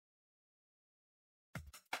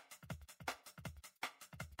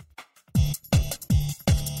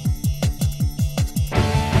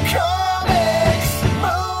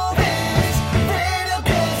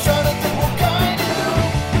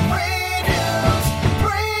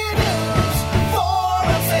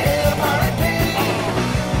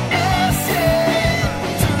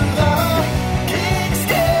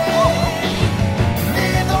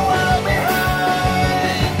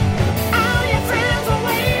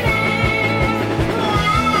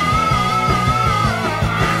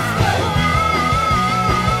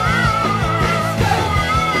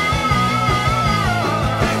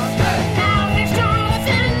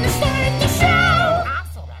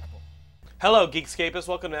Hello, Geekscapists.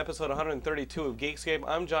 Welcome to episode 132 of Geekscape.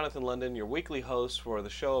 I'm Jonathan London, your weekly host for the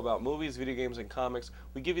show about movies, video games, and comics.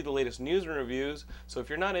 We give you the latest news and reviews, so if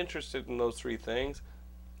you're not interested in those three things,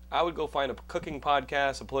 I would go find a cooking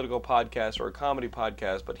podcast, a political podcast, or a comedy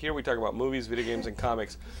podcast. But here we talk about movies, video games, and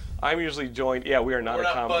comics. I'm usually joined. Yeah, we are not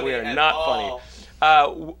We are not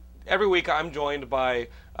funny. Every week I'm joined by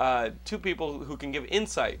two people who can give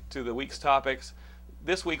insight to the week's topics.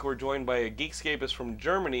 This week we're joined by a Geekscapist from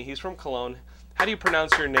Germany. He's from Cologne. How do you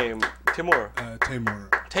pronounce your name? Teymur. Teymur.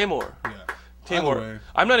 Teymur. Yeah. Teymur.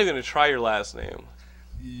 I'm not even going to try your last name.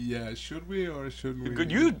 Yeah, should we or shouldn't we?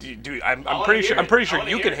 You do. I'm pretty sure. I'm pretty sure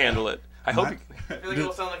you can handle it. I hope. I feel like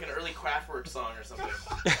it'll sound like an early Kraftwerk song or something.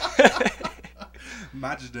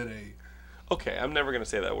 Madjderey. Okay, I'm never going to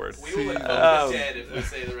say that word. We will invoke the dead if we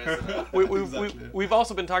say the rest of it. We've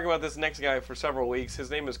also been talking about this next guy for several weeks.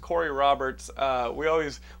 His name is Corey Roberts.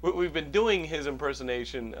 We've been doing his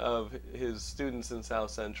impersonation of his students in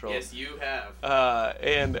South Central. Yes, you have.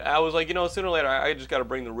 And I was like, sooner or later, I just got to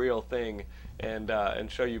bring the real thing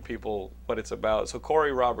and show you people what it's about. So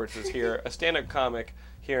Corey Roberts is here, a stand-up comic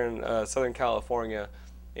here in Southern California,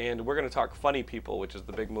 and we're going to talk Funny People, which is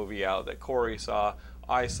the big movie out that Corey saw,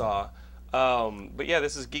 I saw. But yeah,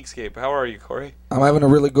 this is Geekscape. How are you, Corey? I'm having a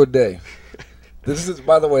really good day. This is,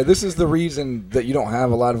 by the way, this is the reason that you don't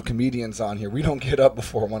have a lot of comedians on here. We don't get up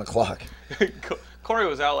before 1 o'clock. Corey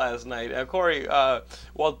was out last night. Corey,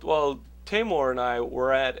 while Teymur and I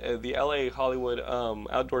were at the LA Hollywood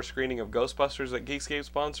outdoor screening of Ghostbusters that Geekscape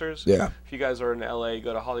sponsors. Yeah. If you guys are in LA,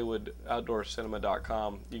 go to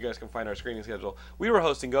HollywoodOutdoorCinema.com. You guys can find our screening schedule. We were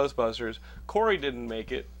hosting Ghostbusters. Corey didn't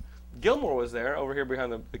make it. Gilmore was there, over here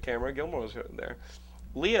behind the camera. Gilmore was there.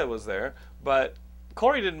 Leah was there, but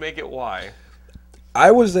Corey didn't make it. Why?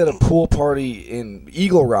 I was at a pool party in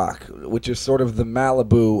Eagle Rock, which is sort of the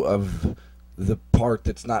Malibu of the part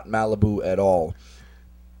that's not Malibu at all.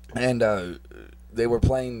 And they were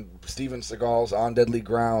playing Stephen Seagal's On Deadly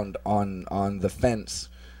Ground on the fence.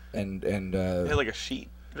 And they had like a sheet.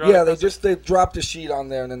 Yeah, they dropped a sheet on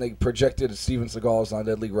there, and then they projected Stephen Seagal's On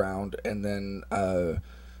Deadly Ground, and then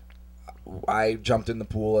I jumped in the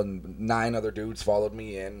pool, and 9 other dudes followed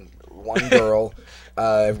me in. 1 girl,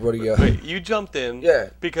 everybody. Wait, you jumped in? Yeah.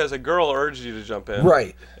 Because a girl urged you to jump in,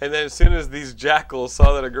 right? And then as soon as these jackals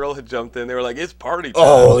saw that a girl had jumped in, they were like, "It's party time!"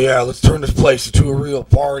 Oh yeah, let's turn this place into a real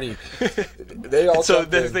party. They all. So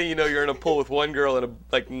next thing you know, you're in a pool with 1 girl and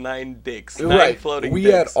 9 dicks, 9 right. floating. We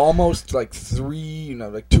dicks. had almost like 3,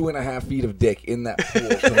 like 2.5 feet of dick in that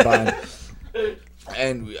pool combined,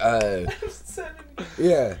 and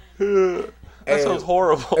yeah. That sounds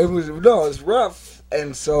horrible. It was rough.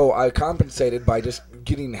 And so I compensated by just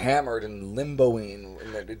getting hammered and limboing,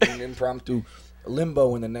 doing impromptu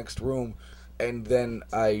limbo in the next room. And then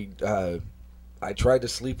I tried to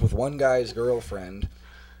sleep with one guy's girlfriend,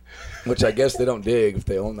 which I guess they don't dig if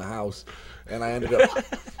they own the house. And I ended up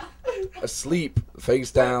asleep,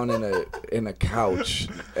 face down in a couch,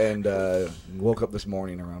 and woke up this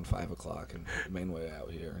morning around 5 o'clock and made my way out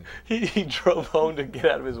here. He drove home to get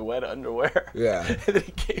out of his wet underwear. Yeah. And then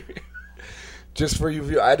he came here. Just for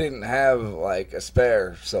you, I didn't have like a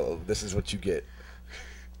spare, so this is what you get.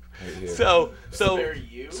 Right here. So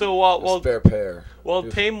while spare pair. While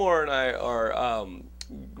Teymur and I are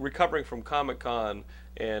recovering from Comic-Con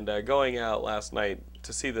and going out last night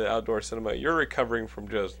to see the outdoor cinema, you're recovering from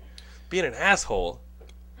just being an asshole.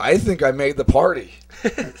 I think I made the party.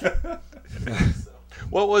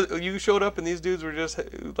 What was you showed up and these dudes were just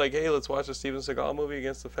like, "Hey, let's watch a Steven Seagal movie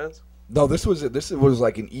against the fence"? No, this was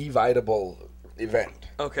like an evitable event.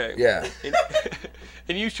 Okay. Yeah.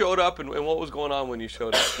 And you showed up, and what was going on when you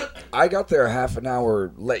showed up? I got there half an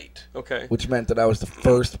hour late. Okay. Which meant that I was the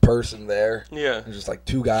first person there. Yeah. It was just like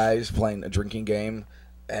 2 guys playing a drinking game,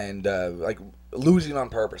 and like losing on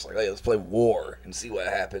purpose. Like, hey, let's play war and see what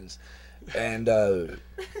happens. And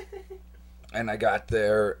and I got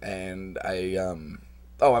there, and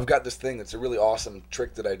I've got this thing that's a really awesome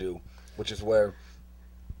trick that I do, which is where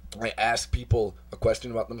I ask people a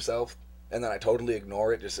question about themselves, and then I totally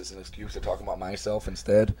ignore it just as an excuse to talk about myself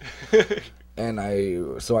instead. And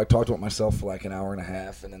so I talked about myself for like an hour and a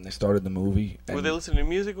half, and then they started the movie. Were they listening to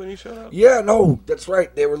music when you showed up? Yeah, no, that's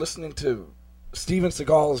right. They were listening to Stephen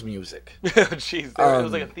Seagal's music. Jeez, it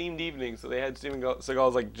was like a themed evening, so they had Stephen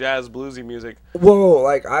Seagal's like jazz bluesy music. Well,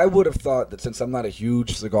 like I would have thought that since I'm not a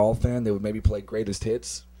huge Seagal fan, they would maybe play greatest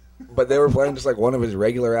hits, but they were playing just like one of his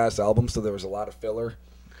regular ass albums, so there was a lot of filler.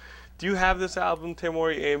 Do you have this album,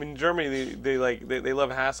 Teymur? I mean, in Germany, they love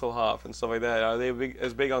Hasselhoff and stuff like that. Are they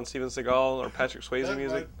as big on Steven Seagal or Patrick Swayze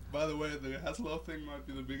music? By the way, the Hasselhoff thing might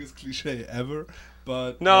be the biggest cliche ever,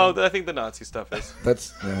 but No, I think the Nazi stuff is.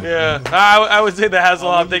 That's Yeah, I would say the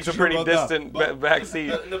Hasselhoff thing's a sure pretty about that, distant but-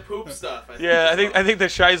 backseat. The poop stuff. Yeah, I think the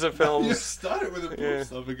Shiza You films. started with the poop Yeah.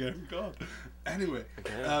 stuff again. God. Anyway,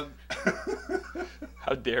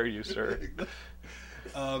 How dare you, sir?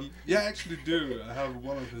 yeah, I actually do. I have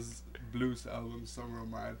one of his blues albums somewhere on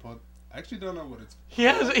my iPod. I actually don't know what it's. He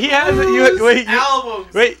has it. Wait,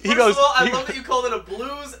 Albums. wait, he First goes- of all, I he- love that you called it a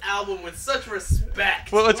blues album with such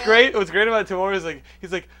respect. Well, what's great about Teymur is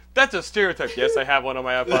he's like, that's a stereotype. Yes, I have one on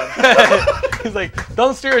my iPod. He's like,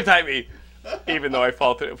 don't stereotype me, even though I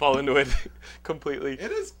fall into it completely.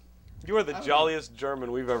 It is. You are the jolliest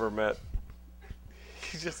German we've ever met.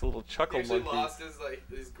 He's just a little He chuckle actually monkey. lost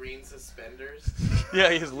his green suspenders. Yeah,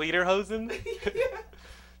 his lederhosen. Yeah.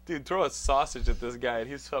 Dude, throw a sausage at this guy, and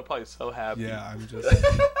he's probably so happy. Yeah, I'm just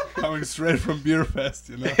coming straight from Beer Fest,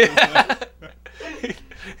 you know.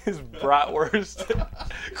 His bratwurst.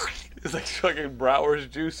 It's like fucking bratwurst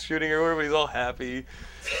juice shooting everywhere, but he's all happy,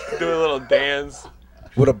 doing a little dance.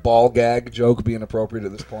 Would a ball gag joke be inappropriate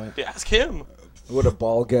at this point? Yeah, ask him. Would a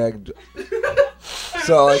ball gag?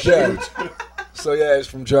 So like yeah. So yeah, he's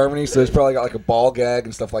from Germany, so he's probably got like a ball gag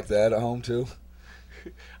and stuff like that at home too.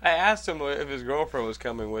 I asked him if his girlfriend was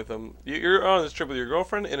coming with him. You're on this trip with your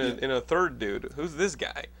girlfriend and a third dude. Who's this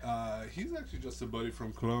guy? He's actually just a buddy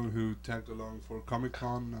from Cologne who tagged along for Comic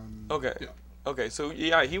Con. And Okay. Yeah. Okay, so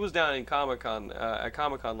yeah, he was down in Comic Con at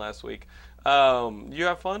Comic Con last week. You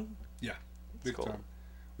have fun? Yeah. Big cool. time.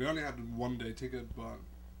 We only had a 1-day ticket, but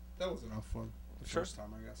that was enough fun. The Sure. first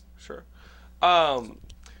time, I guess. Sure.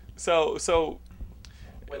 So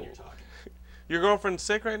When you're talking. your girlfriend's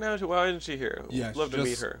sick right now? Why isn't she here? Yeah, Love she to meet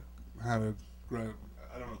just her. Had a great,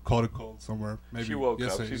 I don't know, caught a cold somewhere. Maybe She woke up.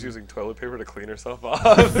 yesterday She's evening. using toilet paper to clean herself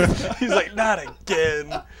off. He's like, not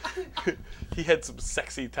again. He had some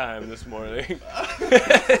sexy time this morning.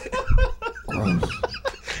 Gross.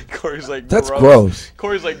 Corey's like, That's gross.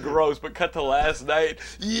 Corey's like, gross, but cut to last night.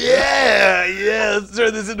 Yeah, let's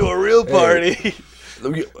turn this into a real party.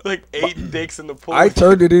 Like 8 dicks in the pool. I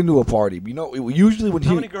turned it into a party. You know, usually when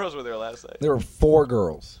How many girls were there last night? there were 4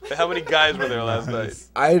 girls. How many guys were there last night?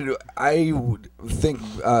 I would think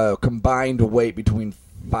combined weight between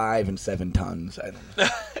 5 and 7 tons. I don't know.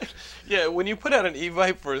 Yeah, when you put out an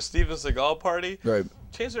Evite for a Stephen Seagal party, Right.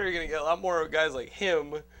 chances are you're gonna get a lot more guys like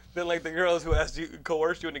him than like the girls who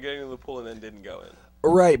coerced you into getting into the pool and then didn't go in.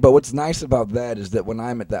 Right, but what's nice about that is that when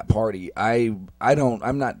I'm at that party, I'm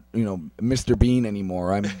not, Mr. Bean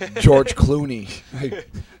anymore. I'm George Clooney. Like,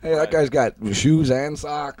 hey, that guy's got shoes and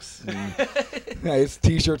socks. And, yeah, his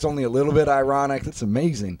t-shirt's only a little bit ironic. That's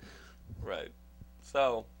amazing. Right.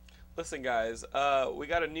 So, listen, guys, we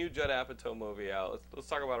got a new Judd Apatow movie out. Let's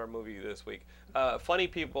talk about our movie this week. Funny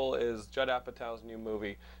People is Judd Apatow's new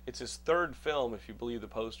movie. It's his 3rd film, if you believe the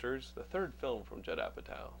posters. The 3rd film from Judd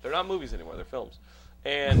Apatow. They're not movies anymore; they're films.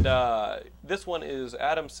 And this one is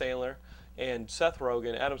Adam Sandler and Seth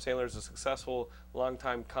Rogen. Adam Sandler is a successful,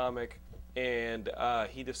 longtime comic, and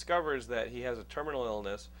he discovers that he has a terminal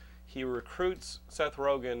illness. He recruits Seth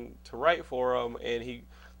Rogen to write for him, and he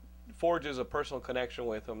forges a personal connection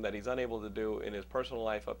with him that he's unable to do in his personal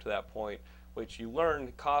life up to that point, which you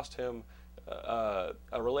learn cost him a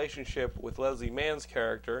relationship with Leslie Mann's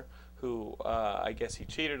character, who I guess he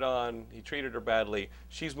cheated on. He treated her badly.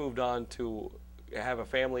 She's moved on to have a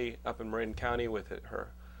family up in Marin County with her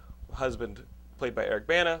husband, played by Eric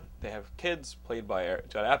Bana. They have kids, played by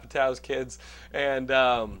Judd Apatow's kids, and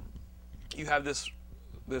you have this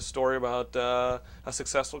story about a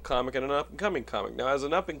successful comic and an up-and-coming comic. Now, as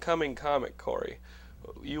an up-and-coming comic, Corey,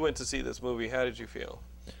 you went to see this movie. How did you feel?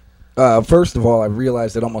 First of all, I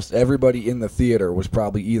realized that almost everybody in the theater was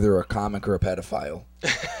probably either a comic or a pedophile.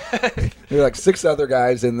 There were like 6 other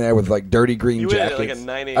guys in there with like dirty green jackets. You went at like a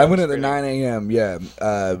 9 a.m. I went at the screening. 9 a.m. Yeah.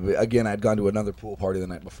 Again, I'd gone to another pool party the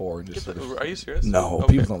night before and just Are you serious? No,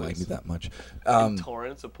 Okay, people don't like please. me that much. In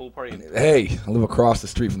Torrance, a pool party. In Hey, I live across the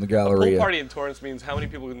street from the a pool Galleria. party in Torrance means how many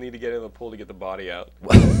people need to get in the pool to get the body out.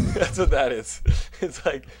 That's what that is. It's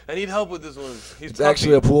like, I need help with this one. He's It's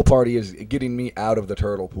actually a pool party is getting me out of the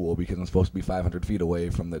turtle pool because I'm supposed to be 500 feet away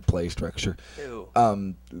from the play structure. Ew.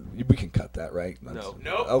 We can cut that, right? No.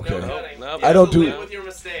 Nope. Okay. No cutting. No, You I have don't to do- live with your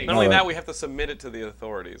mistake. Not only Alright. that, we have to submit it to the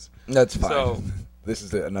authorities. That's fine. So- This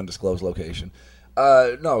is an undisclosed location.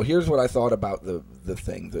 No, here's what I thought about the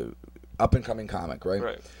thing, the up-and-coming comic, right?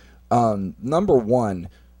 Right. Number one,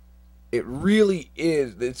 it really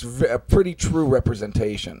is. It's a pretty true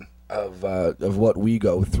representation of what we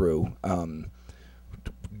go through,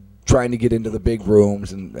 trying to get into the big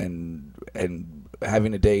rooms and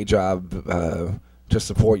having a day job to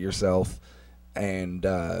support yourself, And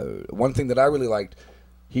one thing that I really liked,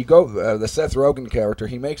 the Seth Rogen character,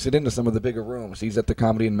 he makes it into some of the bigger rooms. He's at the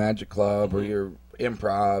Comedy and Magic Club or your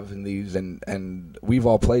improv and these, and we've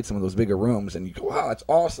all played some of those bigger rooms, and you go, wow, that's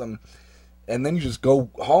awesome. And then you just go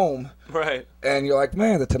home, right? And you're like,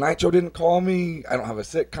 man, the Tonight Show didn't call me. I don't have a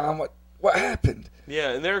sitcom. What happened?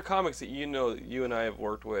 Yeah, and there are comics that you and I have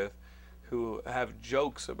worked with, who have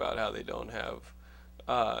jokes about how they don't have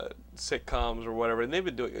sitcoms or whatever, and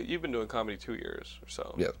you've been doing comedy 2 years or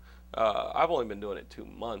so. Yeah. I've only been doing it 2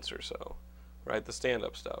 months or so, right? The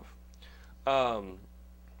stand-up stuff.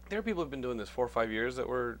 There are people who've been doing this 4 or 5 years that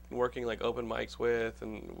we're working like open mics with,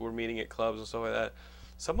 and we're meeting at clubs and stuff like that.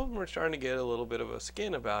 Some of them are starting to get a little bit of a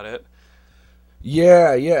skin about it.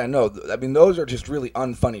 Yeah, no. I mean, those are just really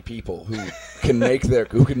unfunny people who can make their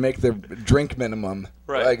drink minimum.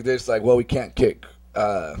 Right. Like this, like, well, we can't kick,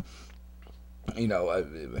 Bob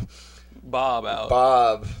out.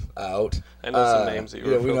 Bob out. I know some names that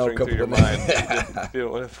you were filtering through your mind. You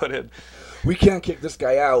don't want to put in. We can't kick this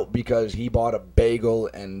guy out because he bought a bagel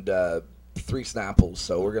and 3 Snapples,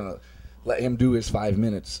 so we're gonna let him do his 5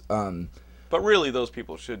 minutes. But really, those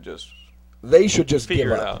people should just figure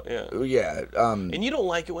give it up. out. Yeah. And you don't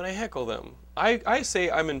like it when I heckle them. I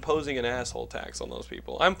say I'm imposing an asshole tax on those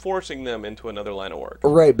people. I'm forcing them into another line of work.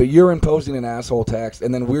 Right, but you're imposing an asshole tax,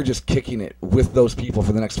 and then we're just kicking it with those people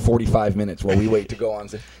for the next 45 minutes while we wait to go on.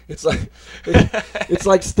 It's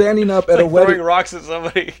like standing up at a wedding, throwing rocks at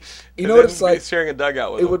somebody. You know what it's like? Sharing a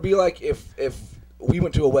dugout with them. It would be like if we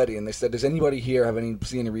went to a wedding and they said, does anybody here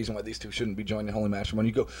see any reason why these two shouldn't be joining Holy Matrimony?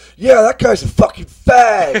 You go, yeah, that guy's a fucking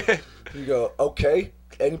fag. You go, okay.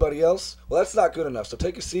 Anybody else? Well, that's not good enough. So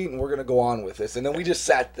take a seat and we're gonna go on with this. And then we just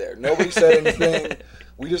sat there. Nobody said anything.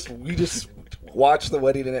 we just watched the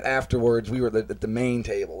wedding, and then afterwards we were at the main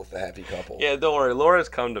table with the happy couple. Yeah, don't worry. Laura's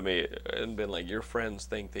come to me and been like, your friends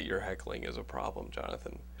think that your heckling is a problem,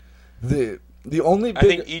 Jonathan. The only I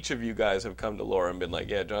think each of you guys have come to Laura and been like,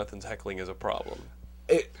 yeah, Jonathan's heckling is a problem.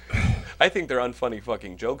 I think their unfunny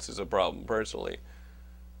fucking jokes is a problem, personally.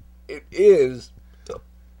 It is.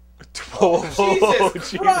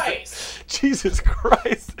 Jesus Christ! Jesus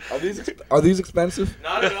Christ! Are these expensive?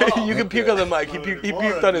 Not at all. You can puke on the mic. He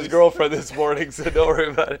puked on his girlfriend this morning, so don't worry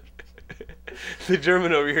about it. The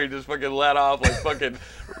German over here just fucking let off like fucking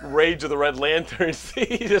Rage of the Red Lanterns.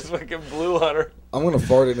 He just fucking blew on her. I'm gonna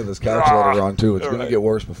fart into this couch later on too. It's gonna get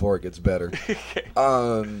worse before it gets better.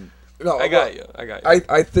 No, I got you.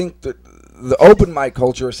 I think that the open mic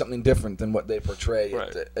culture is something different than what they portray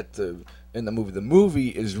in the movie. The movie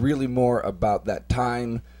is really more about that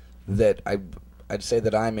time that I'd say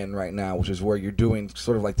that I'm in right now, which is where you're doing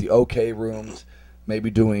sort of like the OK rooms, maybe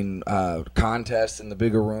doing contests in the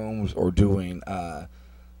bigger rooms, or doing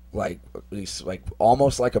like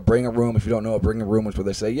almost like a bring a room. If you don't know, a bring a room is where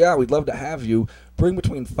they say, yeah, we'd love to have you bring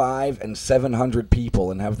between 500 and 700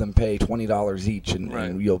 people and have them pay $20 each,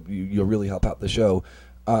 and you'll really help out the show.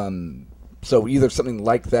 So either something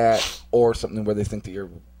like that, or something where they think that you're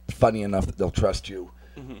funny enough that they'll trust you.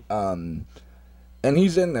 Mm-hmm. And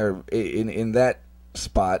he's in there in that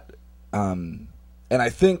spot. And I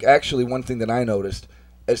think actually one thing that I noticed,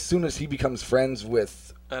 as soon as he becomes friends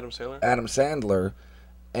with Adam Sandler,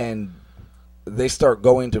 and they start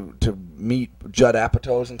going to meet Judd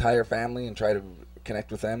Apatow's entire family and try to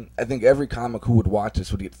connect with them, I think every comic who would watch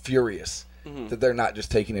this would get furious that they're not just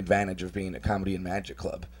taking advantage of being at Comedy and Magic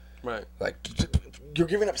Club. Right. Like, you're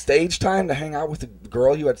giving up stage time to hang out with the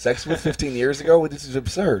girl you had sex with 15 years ago? This is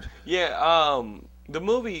absurd. Yeah, the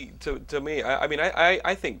movie, to me,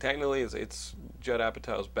 I think technically it's Judd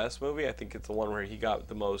Apatow's best movie. I think it's the one where he got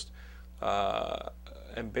the most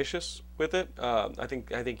ambitious with it. I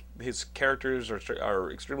think his characters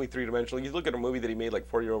are extremely three-dimensional. You look at a movie that he made, like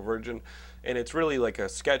 40-Year-Old Virgin, and it's really like a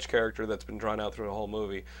sketch character that's been drawn out through the whole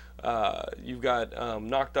movie. You've got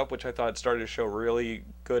Knocked Up, which I thought started to show really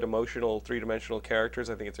good emotional three-dimensional characters.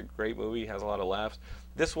 I think it's a great movie. It has a lot of laughs.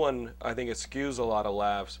 This one, I think it skews a lot of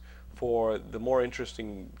laughs for the more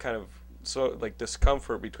interesting kind of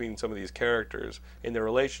discomfort between some of these characters in their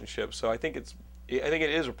relationships. So I think it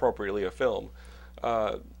is appropriately a film.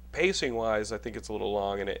 Pacing wise, I think it's a little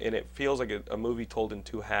long, and it feels like a movie told in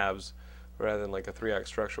 2 halves rather than like a 3-act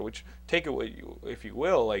structure, which, take it if you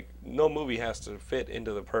will, like, no movie has to fit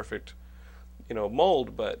into the perfect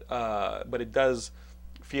mold, but it does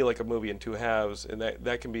feel like a movie in 2 halves, and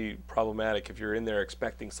that can be problematic if you're in there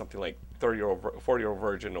expecting something like 40-Year-Old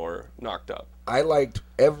Virgin or Knocked Up. I liked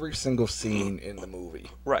every single scene in the movie.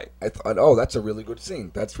 Right. I thought, oh, that's a really good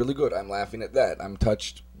scene. That's really good. I'm laughing at that. I'm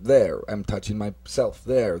touched there. I'm touching myself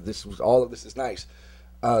there. All of this is nice.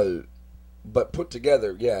 But put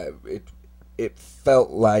together, yeah, it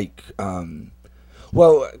felt like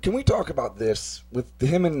Well, can we talk about this with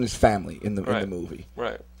him and his family in the Right. movie?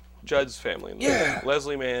 Right. Judd's family. Yeah.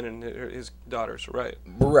 Leslie Mann and his daughters. Right.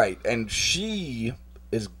 Right, and she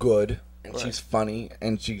is good, and Right. she's funny,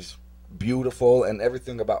 and she's beautiful, and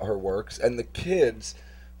everything about her works. And the kids,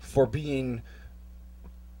 for being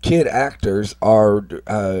kid actors, are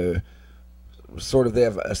sort of, they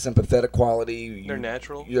have a sympathetic quality. They're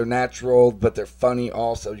natural. They're natural, but they're funny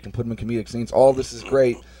also. You can put them in comedic scenes. All this is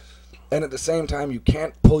great. And at the same time, you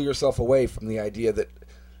can't pull yourself away from the idea that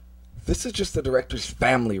this is just the director's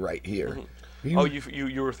family right here. Mm-hmm.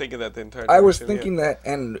 You were thinking that the entire time. I was thinking that,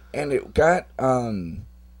 and it got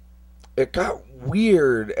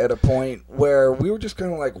weird at a point where we were just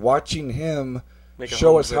kind of like watching him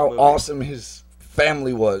show us how awesome his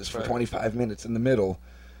family was for 25 minutes in the middle.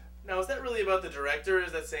 Now, is that really about the director, or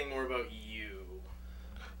is that saying more about you?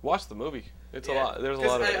 Watch the movie. It's a lot. There's a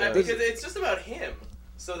lot of it. Yeah. Because it's just about him.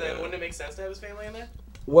 So then, wouldn't it make sense to have his family in there?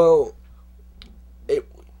 Well,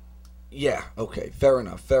 yeah, okay, fair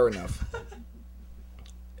enough.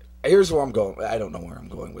 Here's where I'm going. I don't know where I'm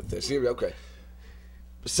going with this. Here, okay.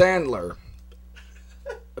 Sandler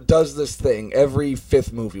does this thing every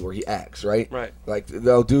fifth movie where he acts, right? Right. Like,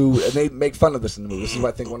 they'll do, and they make fun of this in the movie. This is,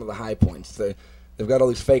 I think, one of the high points. They've got all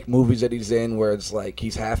these fake movies that he's in where it's like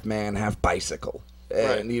he's half man, half bicycle.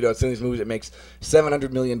 And, it's in these movies that makes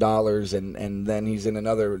 $700 million, and then he's in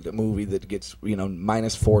another movie that gets,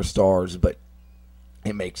 -4 stars, but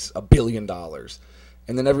it makes $1 billion.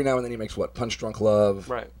 And then every now and then he makes what? Punch Drunk Love?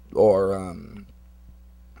 Right. Or,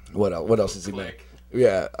 what else does he make? Click.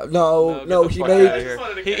 Yeah. No, get the he fuck made...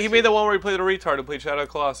 outta here. He made the one where he played a retard who played Shadow of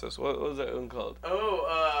the Colossus. What was that one called?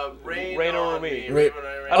 Rain on Me.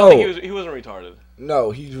 I don't think he wasn't retarded.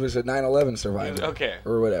 No, he was a 9/11 survivor. Okay.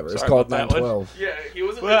 Or whatever. Sorry it's called about that 9/12. Yeah, he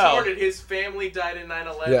wasn't Wow. retarded. His family died in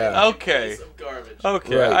 9/11. Yeah. Okay. Piece of garbage.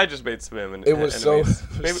 Okay, Right. I just made some enemies. It was so-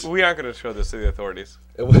 Maybe we aren't going to show this to the authorities.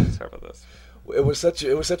 It was Sorry about this. it was such a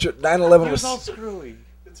 9/11 It was all was screwy.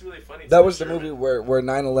 It's really funny. that was the movie where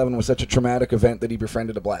 9/11 was such a traumatic event that he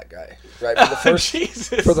befriended a black guy. Right?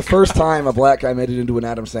 For the first time, a black guy made it into an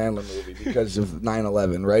Adam Sandler movie because of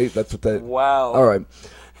 9/11, right? That's what that. Wow. All right.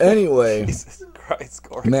 Anyway, Jesus Christ,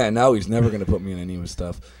 Corey. man, now he's never gonna put me in any of his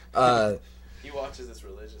stuff. He watches this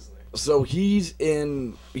religiously. So he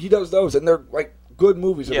does those, and they're like good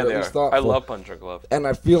movies. Yeah, they're they at least are. thoughtful. I love Punch Drunk Love. And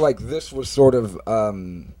I feel like this was sort of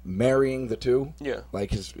marrying the two. Yeah.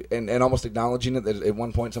 Like and almost acknowledging it. That at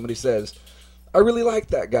one point somebody says, "I really like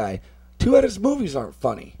that guy." Two of his movies aren't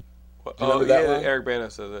funny. Oh, remember that yeah, one? Eric Bana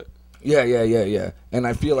says it. Yeah. And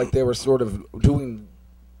I feel like they were sort of doing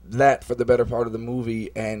that for the better part of the movie,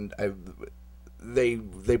 and they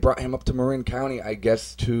brought him up to Marin County, I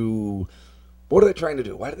guess, to what are they trying to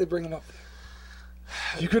do? Why did they bring him up?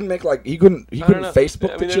 You couldn't make he couldn't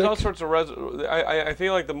Facebook I the mean, chick? there's all sorts of I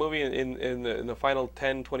feel like the movie in the final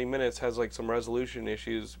 10-20 minutes has like some resolution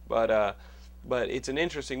issues, but it's an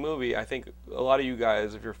interesting movie. I think a lot of you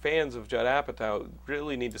guys, if you're fans of Judd Apatow,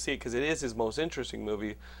 really need to see it because it is his most interesting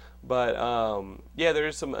movie. But there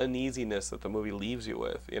is some uneasiness that the movie leaves you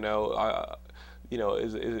with. Is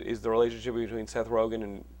the relationship between Seth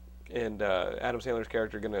Rogen and Adam Sandler's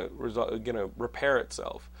character gonna repair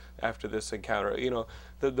itself after this encounter?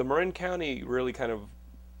 The Marin County really kind of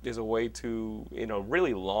is a way to, in a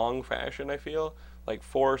really long fashion, I feel, like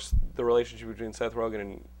force the relationship between Seth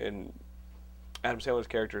Rogen and Adam Sandler's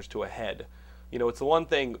characters to a head. It's the one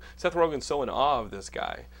thing, Seth Rogen's so in awe of this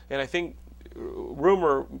guy, and I think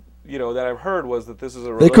rumor that I've heard was that this is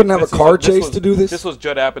they couldn't have a car chase to do this? This was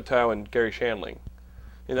Judd Apatow and Gary Shandling,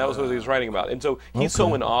 and that was what he was writing about. And so he's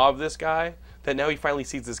so in awe of this guy that now he finally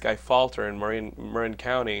sees this guy falter in Marin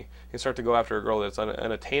County and start to go after a girl that's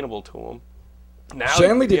unattainable to him. Now,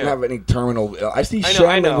 Shanley didn't have any terminal. I see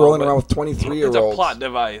Shanley rolling around with 23-year-olds. It's a plot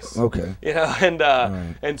device. Okay.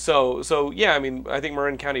 And so yeah, I mean, I think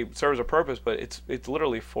Marin County serves a purpose, but it's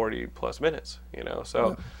literally 40+ minutes. So.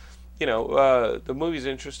 Yeah. The movie's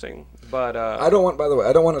interesting, but I don't want. By the way,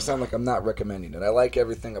 I don't want to sound like I'm not recommending it. I like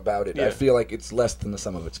everything about it. Yeah. I feel like it's less than the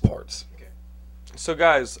sum of its parts. Okay. So,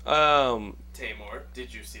 guys, Taymor,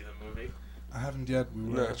 did you see the movie? I haven't yet.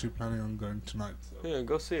 We were actually planning on going tonight. So. yeah,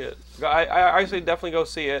 go see it. I say definitely go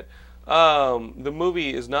see it. The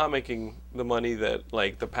movie is not making the money that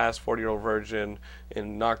like the past 40-Year-Old Virgin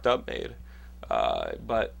and Knocked Up made,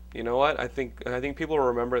 but you know what? I think people will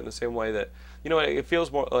remember it in the same way that. It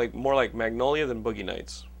feels more like Magnolia than Boogie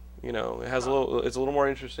Nights. It has it's a little more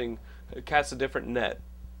interesting. It casts a different net.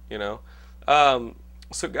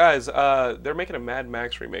 So guys, they're making a Mad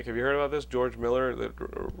Max remake. Have you heard about this? George Miller, the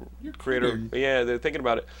creator. kidding. Yeah, they're thinking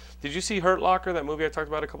about it. Did you see Hurt Locker, that movie I talked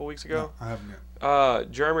about a couple weeks ago? No, I haven't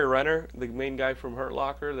yet. Jeremy Renner, the main guy from Hurt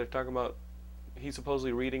Locker, they're talking about he's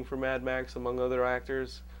supposedly reading for Mad Max among other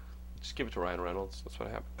actors. Just give it to Ryan Reynolds. That's what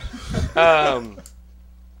happened.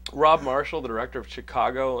 Rob Marshall, the director of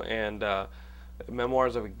Chicago and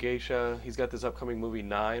Memoirs of a Geisha, he's got this upcoming movie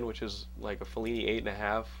 9, which is like a Fellini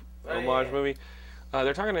 8.5 homage movie.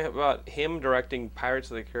 They're talking about him directing Pirates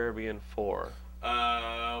of the Caribbean 4.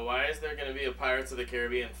 Why is there going to be a Pirates of the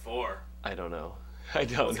Caribbean 4? I don't know. I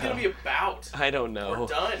don't know. What's it going to be about? I don't know. We're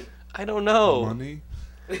done. I don't know. Money.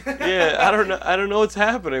 Yeah, I don't know. I don't know what's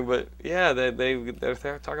happening, but yeah, they're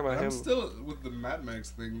talking about him. I'm still with the Mad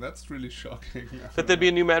Max thing. That's really shocking. That there'd be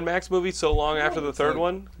a new Mad Max movie so long after the third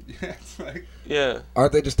one. Yeah, it's like. Yeah.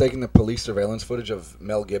 Aren't they just taking the police surveillance footage of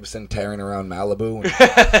Mel Gibson tearing around Malibu?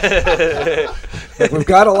 Like, we've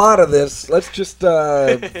got a lot of this. Let's just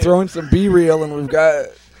throw in some B-reel, and we've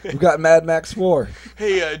got Mad Max 4.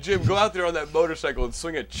 Hey, Jim, go out there on that motorcycle and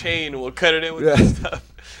swing a chain, and we'll cut it in with this stuff.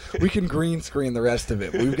 We can green screen the rest of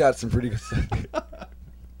it. We've got some pretty good stuff.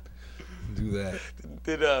 Do that.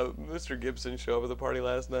 Did Mr. Gibson show up at the party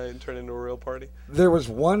last night and turn into a real party? There was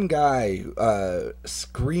one guy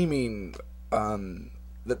screaming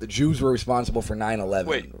that the Jews were responsible for 9/11.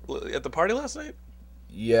 Wait, at the party last night?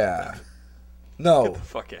 Yeah. No. Get the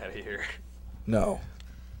fuck out of here. No.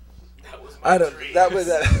 That was my dream. That was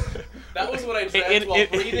That was what I dreamt while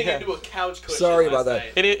breathing into a couch cushion. Sorry last about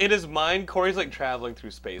that. night. In his mind, Corey's like traveling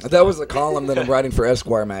through space. That was a column that I'm writing for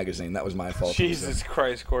Esquire magazine. That was my fault. Jesus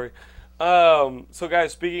Christ, Corey. So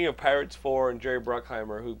guys, speaking of Pirates 4 and Jerry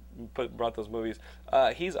Bruckheimer, who brought those movies,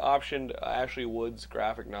 he's optioned Ashley Wood's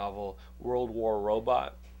graphic novel World War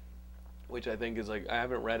Robot, which I think is like, I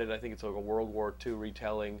haven't read it. I think it's like a World War II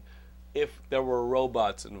retelling. If there were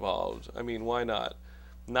robots involved, I mean, why not?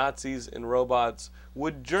 Nazis and robots.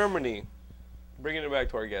 Would Germany, bringing it back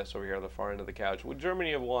to our guests over here on the far end of the couch, would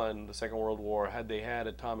Germany have won the Second World War had they had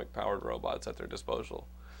atomic-powered robots at their disposal?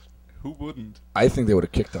 Who wouldn't? I think they would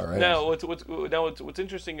have kicked our ass. Now, what's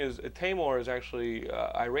interesting is Teymur is actually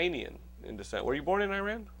Iranian in descent. Were you born in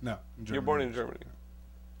Iran? No. In Germany. You're born in Germany.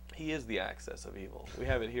 He is the axis of evil. We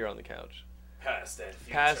have it here on the couch. Past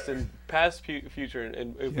and future. Future,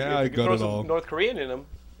 and if Yeah, you I could got throw it some all. North Korean in him,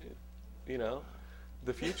 you know,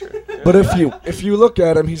 the future. Yeah. But if you look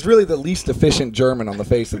at him, he's really the least efficient German on the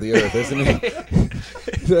face of the earth, isn't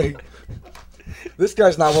he? Like, this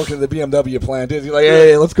guy's not working at the BMW plant, is he? Like,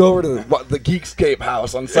 hey, let's go over to the Geekscape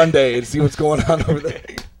house on Sunday and see what's going on over there.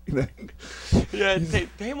 Yeah,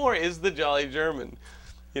 Teymur is the jolly German,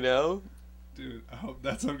 you know. Dude, I hope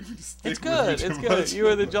that's not going to stick It's good. with me It's too good. much. You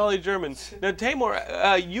are the jolly German. Now,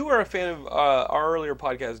 Teymur, you were a fan of our earlier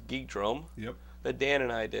podcast, Geekdrome, Yep. that Dan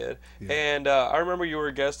and I did, Yeah. and I remember you were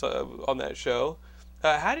a guest on that show.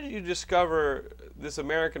 How did you discover this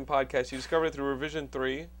American podcast? You discovered it through Revision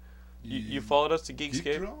 3. You followed us to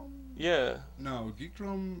Geekscape. Geekdrome? Yeah. No,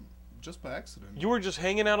 Geekdrome just by accident. You were just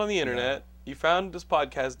hanging out on the internet. You found this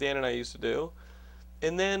podcast Dan and I used to do,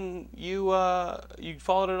 and then you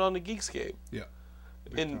followed it on to Geekscape. Yeah.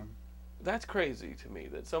 Big And time. that's crazy to me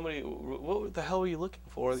that somebody. What the hell were you looking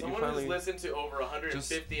for? That Someone you finally... who's listened to over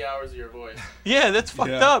 150 hours of your voice. Yeah, that's fucked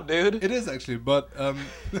Yeah. up, dude. It is actually, but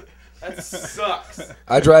That sucks.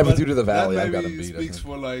 I drive with but you to the valley. That I've got maybe him beat. I speaks think.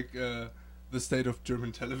 for like the state of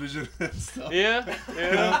German television and stuff. Yeah,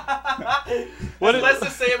 yeah. What Less to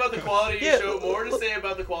say about the quality of your Yeah. show, more to say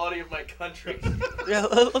about the quality of my country. Yeah,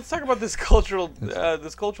 let's talk about this cultural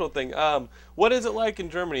thing. What is it like in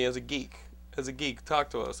Germany as a geek? As a geek, talk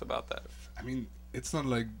to us about that. I mean, it's not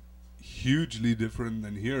like hugely different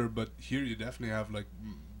than here, but here you definitely have like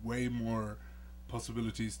way more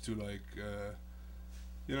possibilities to like,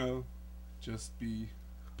 you know, just be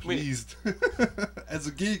pleased as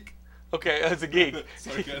a geek. Okay, as a geek,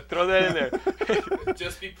 Sorry, guys. throw that in there.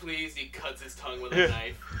 Just be pleased he cuts his tongue with a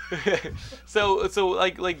knife. So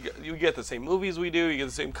like you get the same movies we do, you get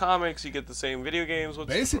the same comics, you get the same video games.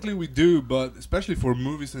 Basically, we do, but especially for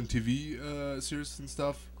movies and TV series and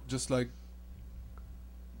stuff, just like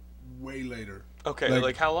way later. Okay,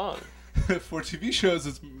 like how long? For TV shows,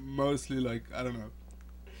 it's mostly like, I don't know,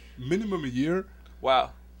 minimum a year.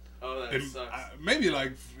 Wow. Oh, that And, sucks. maybe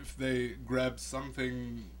like if they grab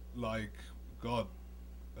something like, God,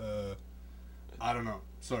 I don't know.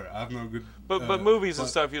 Sorry, I have no good. But movies and but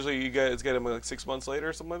stuff, usually you guys get them like 6 months later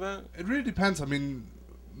or something like that. It really depends. I mean,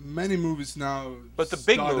 many movies now. But the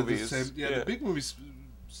big start at movies, the same, yeah. the big movies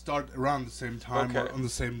start around the same time or Okay. on the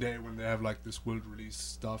same day when they have like this world release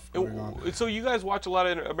stuff going on. So you guys watch a lot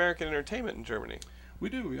of American entertainment in Germany. We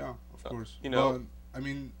do, yeah, of course. you know- But I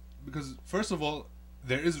mean, because first of all,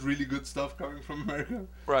 there is really good stuff coming from America.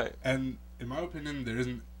 Right. And in my opinion, there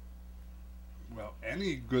isn't,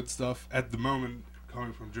 any good stuff at the moment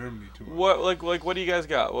coming from Germany too much. What do you guys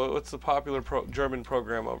got? What's the popular German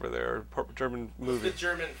program over there? German movie? The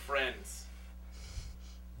German Friends.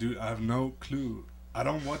 Dude, I have no clue. I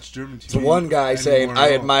don't watch German TV. It's one guy saying, "I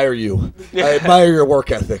at all. admire you. I admire your work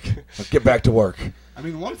ethic. Let's get back to work." I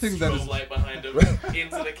mean, one thing that Strobe is light behind him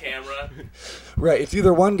into the camera. Right. It's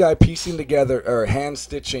either one guy piecing together or hand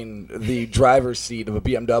stitching the driver's seat of a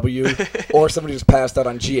BMW, or somebody just passed out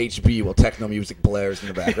on GHB while techno music blares in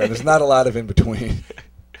the background. There's not a lot of in between.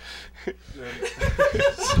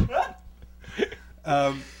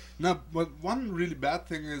 No, but one really bad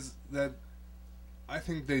thing is that I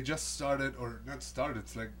think they just started, or not started,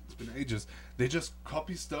 it's been ages. They just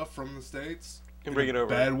copy stuff from the States And bring in it a over.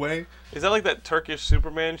 bad way. Is that like that Turkish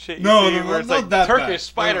Superman shit you No, see? no, where it's not like that Turkish bad.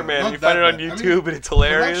 Spider-Man, No, no, you not find it that on bad. I YouTube mean, and it's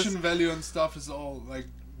hilarious. Production value and stuff is all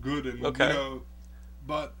good and Okay.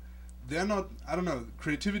 but they're not. I don't know.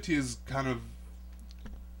 Creativity is kind of.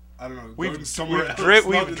 I don't know. Going somewhere else, not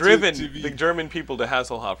We've into driven TV. the German people to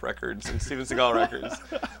Hasselhoff Records and Steven Seagal Records.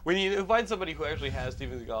 When you find somebody who actually has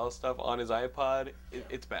Steven Seagal stuff on his iPod,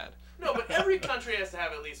 it's bad. No, but every country has to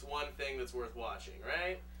have at least one thing that's worth watching,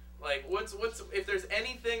 right? Like, what's if there's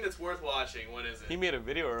anything that's worth watching, what is it? He made a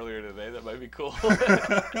video earlier today that might be cool.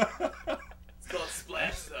 It's called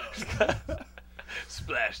Splash Zone.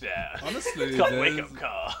 Splashdown. Honestly, It's called Wake Up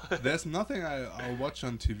Call. there's nothing I'll watch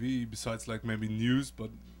on TV besides maybe news,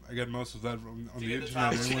 but I get most of that on Do the you get the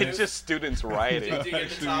internet top anyway. It's just students rioting. Do you get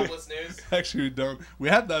the topless news? Actually, we don't. We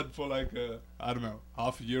had that for I don't know,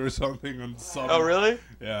 half a year or something on summer. Oh, really?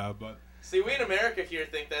 Yeah, but See, we in America here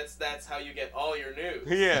think that's how you get all your news.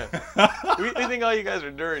 Yeah. we think all you guys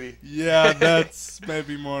are dirty. yeah, that's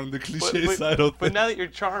maybe more on the cliche side of But things. now that you're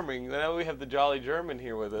charming, now we have the Jolly German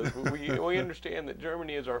here with us. We understand that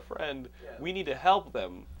Germany is our friend. Yeah. We need to help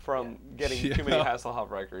them from getting too many Hasselhoff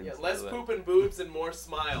records. Yeah, less poop and boobs and more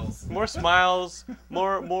smiles. More smiles,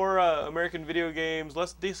 more American video games,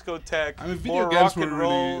 less discotheque, I mean, video more games rock were and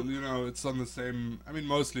roll. really, it's on the same. I mean,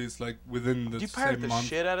 mostly it's within the Do you pirate same the month.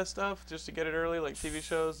 shit out of stuff just to get it early, like TV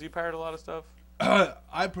shows? Do you pirate a lot of stuff?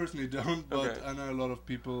 I personally don't, but Okay. I know a lot of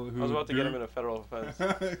people who. I was about to do. get him in a federal offense.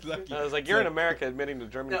 Exactly. I was like, you're in America admitting to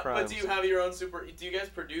German No, crimes. but do you have your own do you guys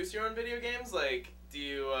produce your own video games? Like, do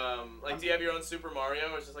you do you have your own Super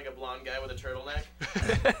Mario, or it's just like a blonde guy with a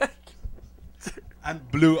turtleneck?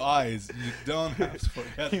 And blue eyes. You don't have to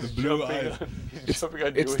forget the blue eyes.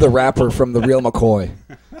 It's the rapper from The Real McCoy.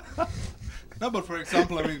 No, but for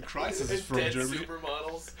example, I mean, Crisis is It's from dead Germany.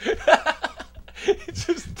 supermodels. It's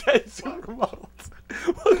just dead supermodels.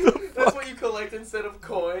 What the That's what you collect instead of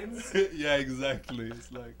coins. Yeah, exactly.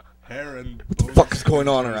 It's like hair and. What the fuck is going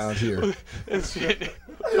on around here? It's shit.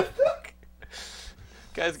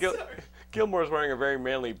 Guys, Gilmore's wearing a very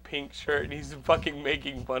manly pink shirt, and he's fucking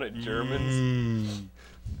making fun of Germans.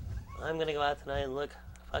 I'm gonna go out tonight and look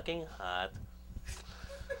fucking hot.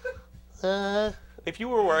 If you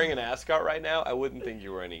were wearing an ascot right now, I wouldn't think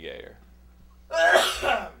you were any gayer.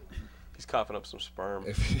 He's coughing up some sperm.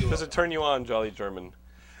 Does it turn you on, Jolly German?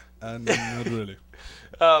 Not really.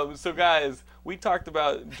 So guys, we talked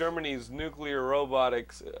about Germany's nuclear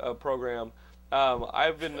robotics program.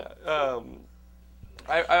 I've been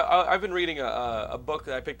reading a book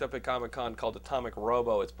that I picked up at Comic-Con called Atomic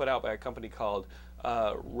Robo. It's put out by a company called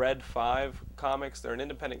Red 5 Comics. They're an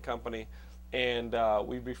independent company, and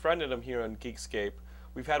we befriended them here on Geekscape.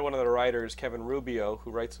 We've had one of the writers, Kevin Rubio,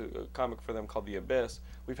 who writes a comic for them called The Abyss.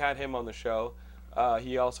 We've had him on the show.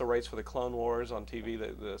 He also writes for the Clone Wars on TV,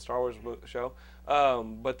 the Star Wars show.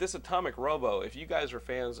 But this Atomic Robo, if you guys are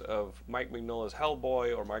fans of Mike Mignola's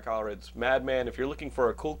Hellboy or Mike Allred's Madman, if you're looking for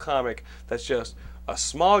a cool comic that's just a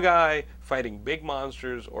small guy fighting big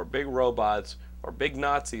monsters or big robots or big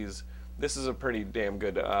Nazis, this is a pretty damn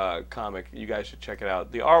good comic. You guys should check it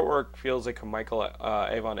out. The artwork feels like a Michael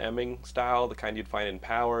Avon Emming style, the kind you'd find in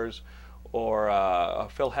Powers, or a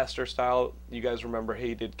Phil Hester style. You guys remember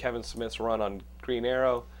he did Kevin Smith's run on Green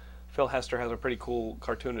Arrow. Phil Hester has a pretty cool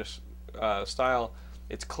cartoonish style.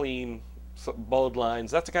 It's clean, bold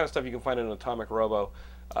lines. That's the kind of stuff you can find in Atomic Robo.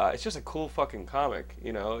 It's just a cool fucking comic.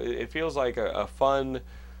 You know, it feels like a fun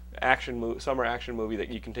summer action movie that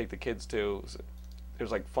you can take the kids to.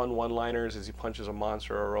 There's like fun one-liners as he punches a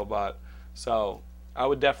monster or a robot. So I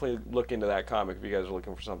would definitely look into that comic if you guys are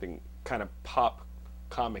looking for something kind of pop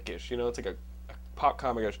comic-ish. You know, it's like a pop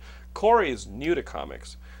comic-ish. Corey is new to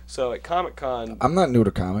comics. So at Comic-Con... I'm not new to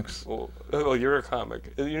comics. Oh, you're a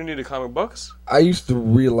comic. You're new to comic books? I used to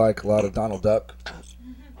really like a lot of Donald Duck.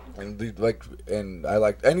 And I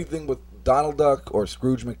liked anything with Donald Duck or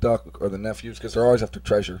Scrooge McDuck or the nephews because they're always after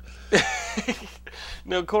treasure.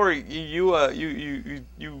 Now, Corey, you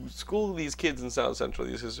school these kids in South Central.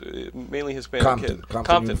 These mainly Hispanic kids.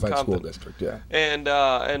 Compton Unified School District. Yeah. And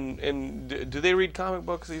do they read comic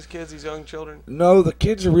books? These kids, these young children? No, the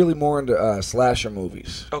kids are really more into slasher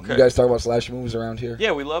movies. Okay. You guys talk about slasher movies around here?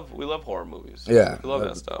 Yeah, we love horror movies. Yeah. We love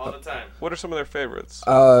that stuff all the time. What are some of their favorites?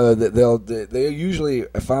 They usually,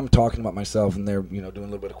 if I'm talking about myself and they're doing a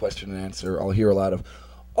little bit of question and answer, I'll hear a lot of,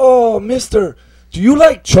 "Oh, Mister, do you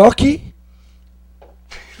like Chucky?"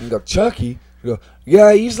 And you go, "Chucky?" You go,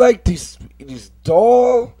 "Yeah, he's like this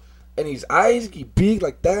doll, and his eyes get big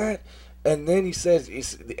like that, and then he says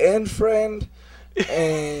it's the end friend,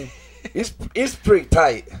 and it's pretty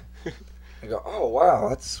tight." I go, "Oh wow,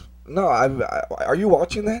 that's no. Are you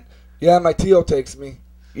watching that?" "Yeah, my Tio takes me.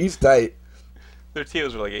 He's tight." Their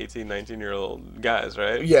tios are like 18, 19-year-old guys,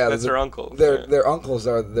 right? Yeah, that's their uncles. Their uncles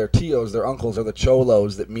are their tios. Their uncles are the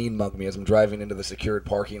cholos that mean mug me as I'm driving into the secured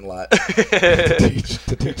parking lot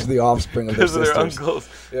to teach the offspring of their sisters. Their uncles.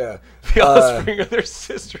 Yeah, the offspring of their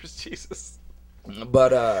sisters. Jesus.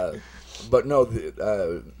 But no,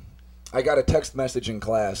 I got a text message in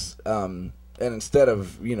class, and instead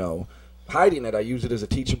of hiding it, I used it as a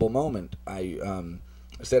teachable moment. I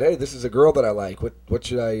said, "Hey, this is a girl that I like. What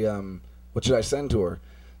should I send to her?"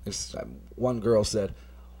 This one girl said,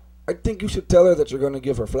 "I think you should tell her that you're going to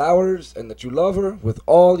give her flowers and that you love her with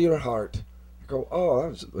all your heart." I go, "Oh, that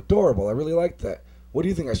was adorable. I really like that. What do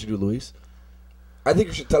you think I should do, Luis?" "I think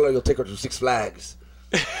you should tell her you'll take her to Six Flags."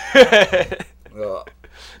 All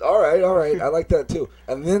right. I like that too.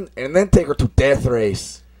 And then take her to Death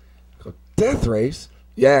Race. I go, "Death Race?"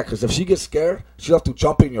 "Yeah, because if she gets scared, she'll have to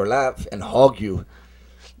jump in your lap and hug you."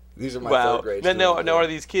 These are my third grade students. Now, are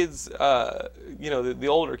these kids, the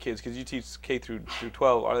older kids, because you teach K through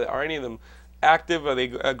 12, are any of them active? Are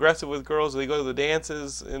they aggressive with girls? Do they go to the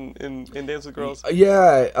dances and dance with girls?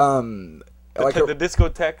 Yeah. Like the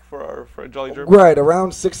discotheque for Jolly Jerk? Right,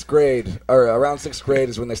 around 6th grade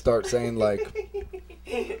is when they start saying like,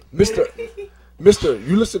 Mister,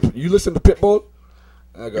 you listen to Pitbull?"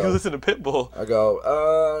 I go, "You listen to Pitbull?" I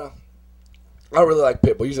go, I don't really like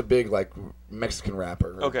Pitbull. He's a big Mexican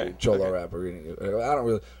rapper, okay, cholo rapper. I don't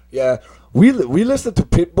really. Yeah, we listened to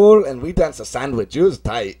Pitbull and we danced a sandwich. It was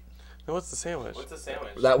tight. Now, what's the sandwich? What's a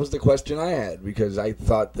sandwich? That was the question I had because I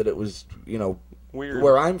thought that it was weird.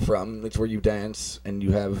 Where I'm from, it's where you dance and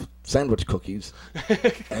you have sandwich cookies,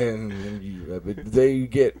 and they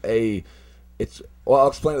get a. I'll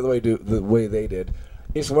explain it the way they did.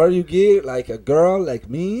 It's where you get like a girl like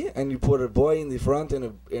me, and you put a boy in the front and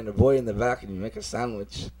a boy in the back, and you make a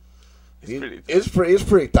sandwich. It's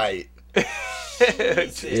pretty tight.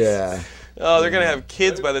 Yeah. Oh, they're gonna have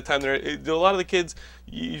kids by the time they're. A lot of the kids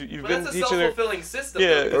you've been that's teaching. That's a self-fulfilling system.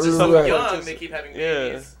 Yeah, it's just so young they keep having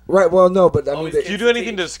babies. Right. Well, no, but I mean, do you do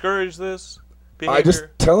anything to discourage this behavior? I just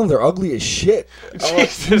tell them they're ugly as shit.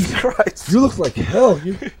 Jesus Christ! You look like hell.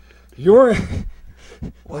 You're.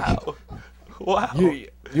 Wow. Wow.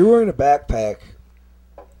 You're wearing a backpack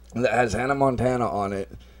that has Hannah Montana on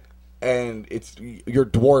it, and you're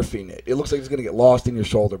dwarfing it. It looks like it's gonna get lost in your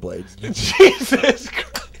shoulder blades. Jesus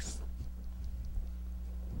Christ!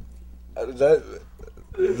 That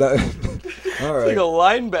all right. It's like a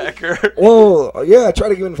linebacker. Well, yeah, I try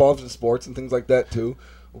to get involved in sports and things like that too,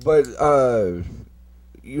 but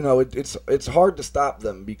it's hard to stop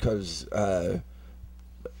them because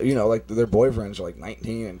like their boyfriends are like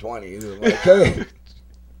 19 and 20. They're like, "Hey,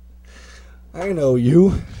 I know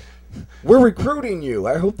you. We're recruiting you.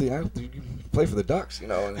 I hope you play for the Ducks."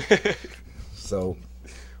 And so,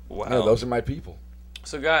 wow, those are my people.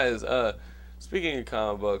 So, guys, speaking of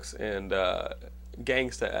comic books and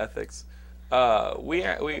gangsta ethics, we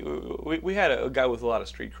had a guy with a lot of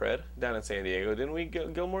street cred down in San Diego, didn't we,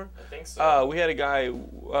 Gilmore? I think so. We had a guy.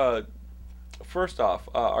 First off,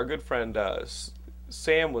 our good friend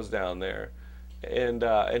Sam was down there,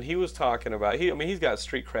 and he was talking about he's got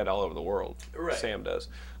street cred all over the world. Right. Sam does.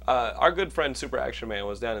 Our good friend Super Action Man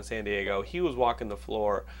was down in San Diego. He was walking the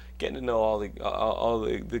floor, getting to know all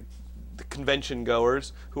the convention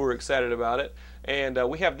goers who were excited about it. And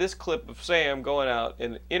we have this clip of Sam going out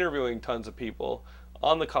and interviewing tons of people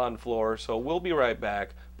on the con floor. So we'll be right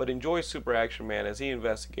back. But enjoy Super Action Man as he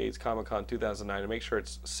investigates Comic-Con 2009 to make sure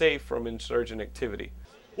it's safe from insurgent activity.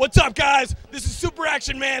 What's up, guys? This is Super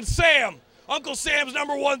Action Man Sam, Uncle Sam's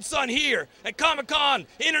 #1 son here at Comic-Con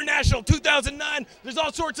International 2009. There's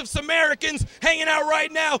all sorts of Samaritans hanging out right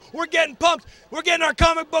now. We're getting pumped. We're getting our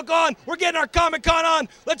comic book on. We're getting our Comic-Con on.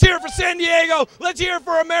 Let's hear it for San Diego. Let's hear it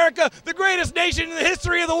for America, the greatest nation in the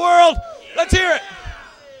history of the world. Let's hear it.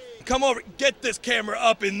 Come over. Get this camera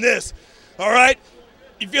up in this. All right?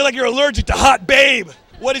 You feel like you're allergic to hot babe.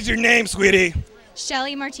 What is your name, sweetie?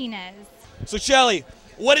 Shelly Martinez. So, Shelly,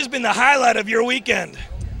 what has been the highlight of your weekend?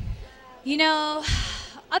 You know,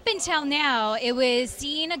 up until now, it was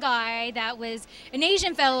seeing a guy that was an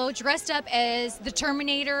Asian fellow dressed up as the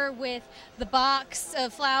Terminator with the box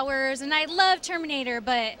of flowers. And I love Terminator,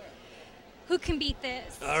 but who can beat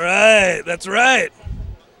this? All right, that's right.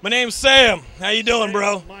 My name's Sam. How you doing,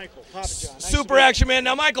 bro? Michael Papajohn. Nice Super Action Man.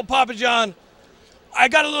 Now, Michael Papajohn, I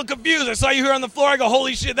got a little confused. I saw you here on the floor. I go,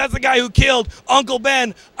 holy shit, that's the guy who killed Uncle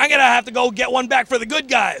Ben. I'm going to have to go get one back for the good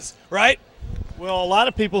guys, right? Well, a lot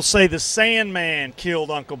of people say the Sandman killed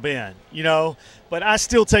Uncle Ben, you know, but I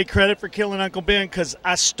still take credit for killing Uncle Ben because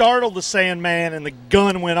I startled the Sandman and the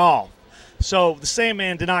gun went off. So the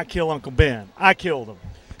Sandman did not kill Uncle Ben. I killed him.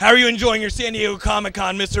 How are you enjoying your San Diego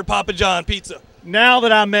Comic-Con, Mr. Papajohn Pizza? Now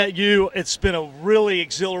that I met you, it's been a really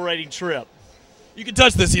exhilarating trip. You can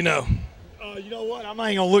touch this, you know. You know what? I'm not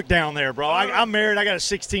even going to look down there, bro. I'm married. I got a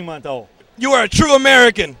 16-month-old. You are a true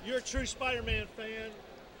American. You're a true Spider-Man fan.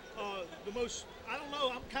 I don't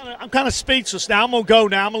know. I'm kind of speechless now. I'm going to go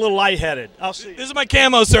now. I'm a little lightheaded. I'll see you. This is my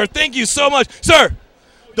camo, sir. Thank you so much. Sir,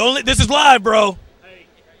 this is live, bro. Hey,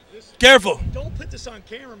 Careful. Don't put this on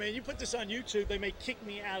camera, man. You put this on YouTube, they may kick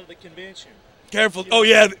me out of the convention. Careful. Oh,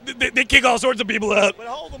 yeah. They kick all sorts of people out. But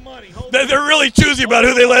hold the money. Hold They're really choosy about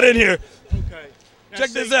who they let in here. Okay. Now, Check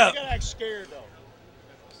see, this out. You gotta act scared, though.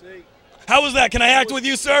 See? How was that? Can I act with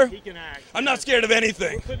you, sir? He can act. I'm not scared of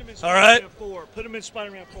anything. Put him in All right? Spider-Man 4. Put him in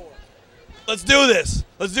Spider-Man 4. Let's do this.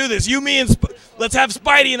 Let's do this. You, me, and let's have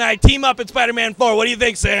Spidey and I team up in Spider-Man 4. What do you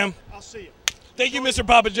think, Sam? I'll see you. Thank you, Mr.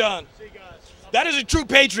 Papajohn. See you guys. That is a true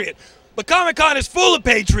patriot. But Comic-Con is full of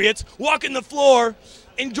patriots walking the floor,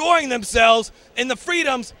 enjoying themselves and the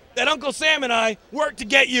freedoms that Uncle Sam and I work to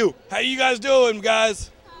get you. How you guys doing, guys?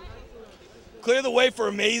 Clear the way for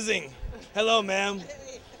amazing. Hello, ma'am.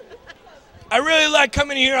 I really like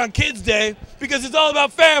coming here on Kids Day because it's all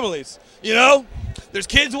about families, you know? There's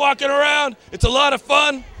kids walking around. It's a lot of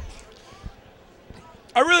fun.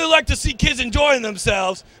 I really like to see kids enjoying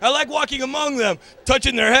themselves. I like walking among them,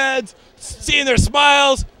 touching their heads, seeing their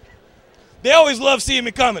smiles. They always love seeing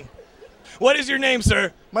me coming. What is your name,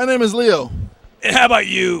 sir? My name is Leo. And how about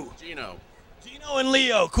you? Gino. Gino and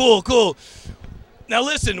Leo. Cool, cool. Now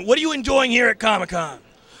listen, what are you enjoying here at Comic-Con?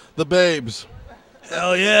 The babes.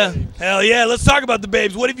 Hell yeah. Hell yeah. Let's talk about the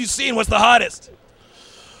babes. What have you seen? What's the hottest?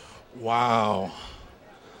 Wow.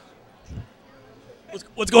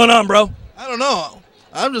 What's going on, bro? I don't know.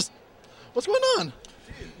 I'm just. What's going on?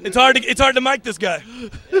 It's hard to mic this guy. All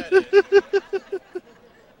right,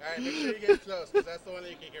 make sure you get close, because that's the one that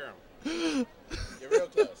you can hear him. Get real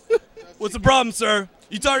close. What's the problem, sir?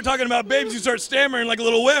 You start talking about babes, you start stammering like a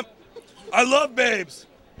little wimp. I love babes.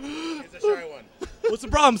 It's a shy one. What's the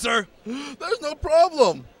problem, sir? There's no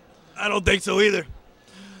problem. I don't think so either.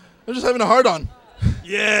 I'm just having a hard on.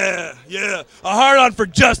 Yeah, yeah. A hard-on for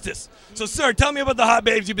justice. So, sir, tell me about the hot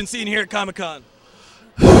babes you've been seeing here at Comic-Con.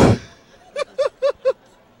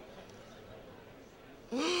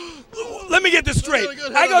 Let me get this straight.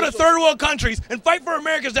 I go to third world countries and fight for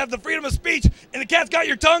Americans to have the freedom of speech, and the cat's got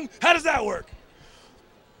your tongue? How does that work?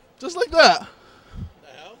 Just like that.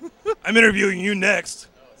 I'm interviewing you next.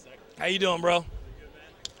 How you doing, bro?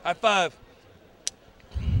 High five.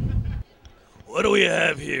 What do we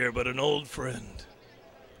have here but an old friend?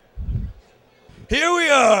 Here we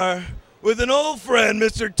are with an old friend,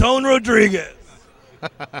 Mr. Tone Rodriguez.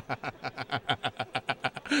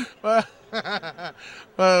 Well,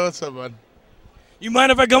 what's up, bud? You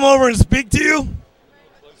mind if I come over and speak to you?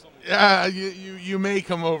 Yeah, you may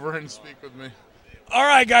come over and speak with me. All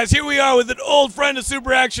right, guys, here we are with an old friend of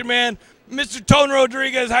Super Action Man, Mr. Tone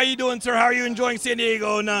Rodriguez. How you doing, sir? How are you enjoying San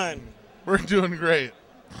Diego 09? We're doing great.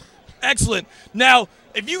 Excellent. Now,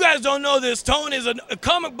 if you guys don't know this, Tone is a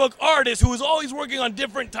comic book artist who is always working on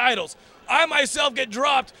different titles. I myself get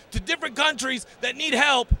dropped to different countries that need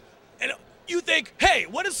help, and you think, hey,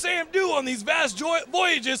 what does Sam do on these vast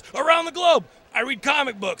voyages around the globe? I read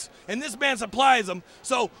comic books, and this man supplies them.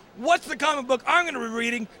 So what's the comic book I'm going to be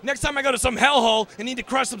reading next time I go to some hellhole and need to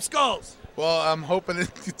crush some skulls? Well, I'm hoping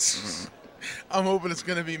it's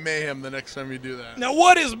going to be mayhem the next time you do that. Now,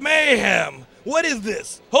 what is mayhem? What is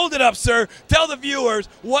this? Hold it up, sir. Tell the viewers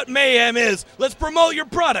what mayhem is. Let's promote your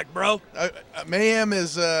product, bro. Mayhem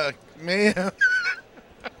is mayhem.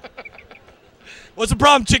 What's the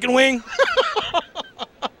problem, chicken wing?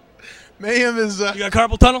 Mayhem is. You got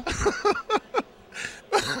carpal tunnel?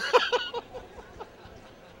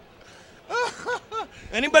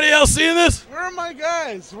 Anybody else seeing this? Where are my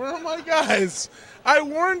guys? Where are my guys? I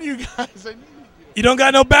warned you guys. I needed you. You don't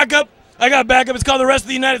got no backup? I got backup. It's called The Rest of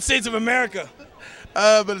the United States of America.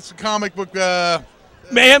 But it's a comic book.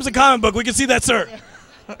 Mayhem's a comic book. We can see that, sir.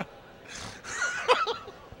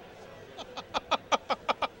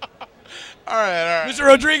 All right. Mr.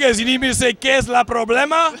 Rodriguez, you need me to say, ¿Qué es la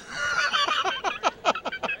problema?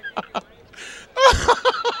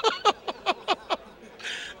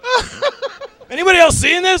 Anybody else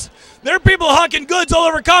seeing this? There are people hawking goods all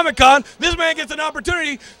over Comic-Con. This man gets an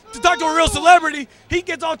opportunity to talk to a real celebrity. He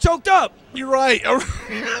gets all choked up. You're right.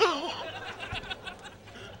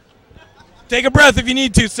 Take a breath if you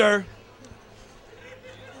need to, sir.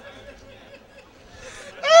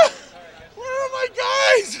 Where are my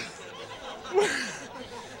guys?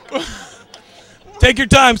 Take your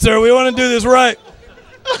time, sir. We want to do this right.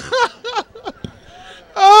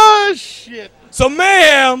 Oh, shit. So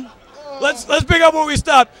Mayhem, let's pick up where we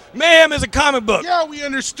stopped. Mayhem is a comic book. Yeah, we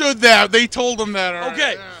understood that. They told them that already.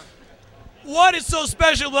 Okay. Yeah. What is so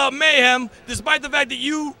special about Mayhem, despite the fact that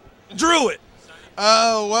you drew it?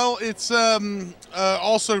 Well, it's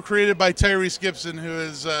also created by Tyrese Gibson, who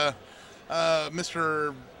is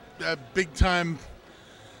Mr. Big-time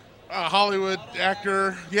Hollywood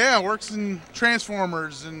actor. Yeah, works in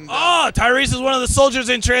Transformers. And Tyrese is one of the soldiers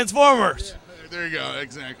in Transformers. there you go,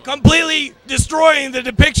 exactly. Completely destroying the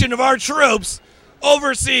depiction of our troops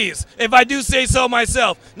overseas, if I do say so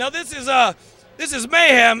myself. Now this is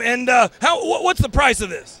Mayhem, and what's the price of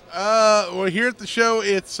this? Well, here at the show,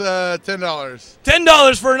 it's $10.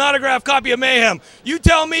 $10 for an autographed copy of Mayhem. You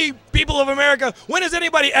tell me, people of America, when has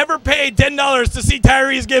anybody ever paid $10 to see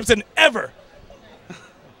Tyrese Gibson, ever?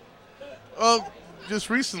 Well, just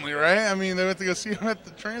recently, right? I mean, they went to go see him at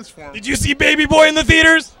the Transformers. Did you see Baby Boy in the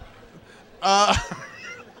theaters?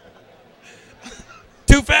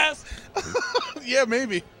 Too fast? Yeah,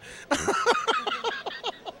 maybe.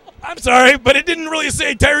 I'm sorry, but it didn't really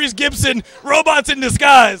say Tyrese Gibson, Robots in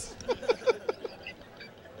Disguise.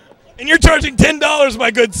 And you're charging $10, my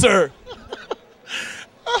good sir.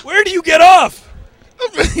 Where do you get off?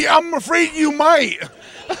 I'm afraid you might.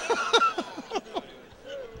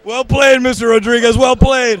 Well played, Mr. Rodriguez, well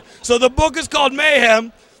played. So the book is called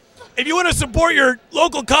Mayhem. If you want to support your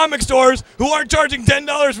local comic stores who aren't charging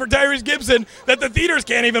 $10 for Tyrese Gibson that the theaters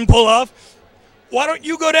can't even pull off, why don't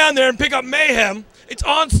you go down there and pick up Mayhem? It's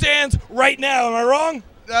on stands right now, am I wrong?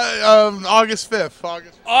 August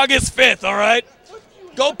 5th. August 5th, all right?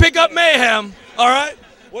 Go pick up Mayhem, all right?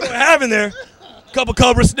 What do I have in there? A couple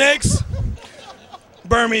cobra snakes,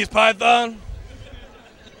 Burmese python.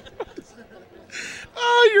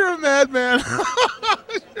 Oh, you're a madman.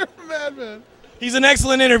 You're a madman. He's an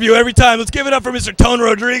excellent interview every time. Let's give it up for Mr. Tone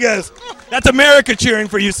Rodriguez. That's America cheering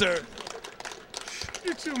for you, sir.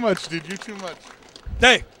 You're too much, dude. You're too much.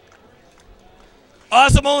 Hey.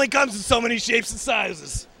 Awesome only comes in so many shapes and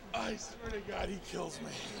sizes. I swear to God, he kills me.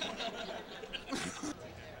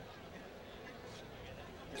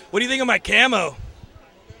 What do you think of my camo?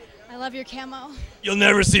 I love your camo. You'll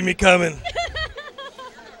never see me coming.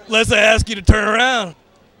 Unless I ask you to turn around.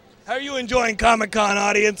 How are you enjoying Comic-Con,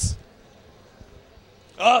 audience?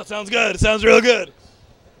 Oh, sounds good. It sounds real good.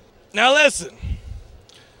 Now listen.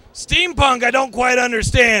 Steampunk I don't quite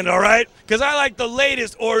understand, all right? Because I like the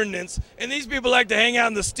latest ordinance, and these people like to hang out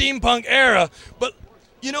in the steampunk era. But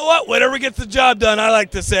you know what? Whatever gets the job done, I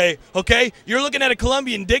like to say, okay? You're looking at a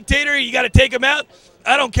Colombian dictator, you got to take him out?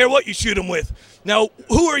 I don't care what you shoot him with. Now,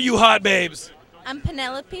 who are you hot babes? I'm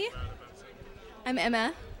Penelope. I'm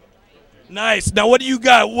Emma. Nice. Now, what do you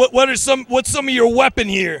got? What's some of your weapon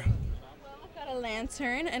here? Well, I've got a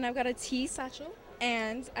lantern, and I've got a tea satchel,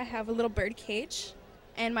 and I have a little bird cage,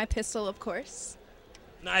 and my pistol, of course.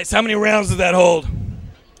 Nice. How many rounds does that hold?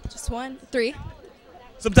 Just 3.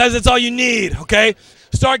 Sometimes that's all you need, okay?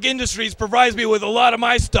 Stark Industries provides me with a lot of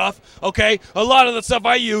my stuff, okay? A lot of the stuff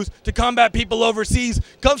I use to combat people overseas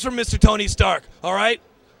comes from Mr. Tony Stark, all right?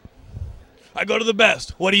 I go to the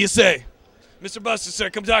best. What do you say? Mr. Buster, sir,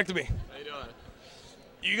 come talk to me. How you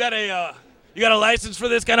doing? You got a license for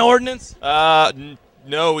this kind of ordinance?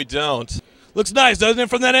 No, we don't. Looks nice, doesn't it,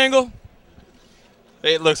 from that angle?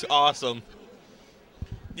 It looks awesome.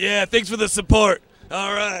 Yeah, thanks for the support.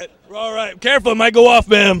 All right. Careful, it might go off,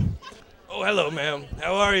 ma'am. Oh, hello, ma'am.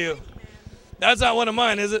 How are you? That's not one of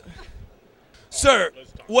mine, is it? Sir,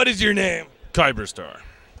 what is your name? Kyberstar.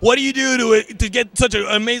 What do you do to get such an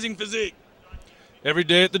amazing physique? Every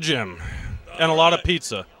day at the gym. And a lot of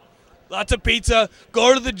pizza. Lots of pizza,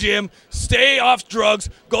 go to the gym, stay off drugs,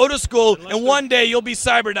 go to school, and one day you'll be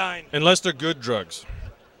Cyberdyne. Unless they're good drugs.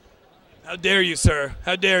 How dare you, sir?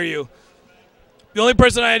 How dare you? The only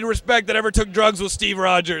person I had to respect that ever took drugs was Steve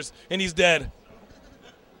Rogers, and he's dead.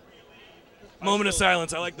 Moment of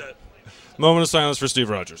silence. I like that. Moment of silence for Steve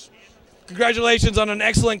Rogers. Congratulations on an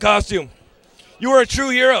excellent costume. You are a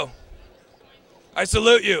true hero. I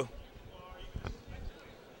salute you.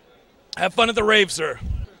 Have fun at the rave, sir.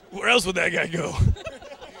 Where else would that guy go?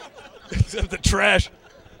 Except the trash.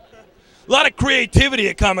 A lot of creativity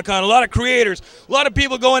at Comic-Con, a lot of creators, a lot of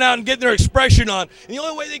people going out and getting their expression on. And the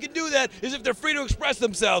only way they can do that is if they're free to express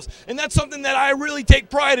themselves. And that's something that I really take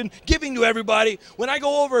pride in giving to everybody when I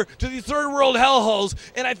go over to these third world hellholes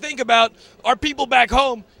and I think about our people back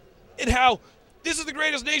home and how this is the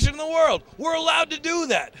greatest nation in the world. We're allowed to do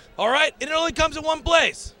that, all right? And it only comes in one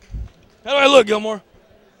place. How do I look, Gilmore?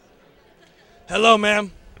 Hello,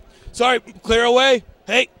 ma'am. Sorry, clear away.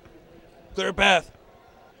 Hey, clear a path.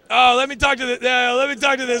 Oh, let me talk to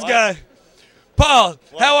this guy. Paul,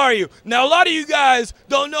 how are you? Now, a lot of you guys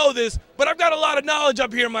don't know this, but I've got a lot of knowledge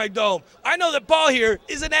up here in my dome. I know that Paul here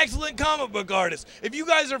is an excellent comic book artist. If you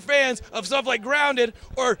guys are fans of stuff like Grounded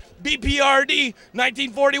or BPRD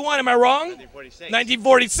 1941, am I wrong? 1946.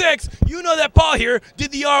 1946, you know that Paul here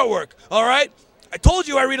did the artwork, all right? I told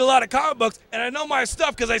you I read a lot of comic books, and I know my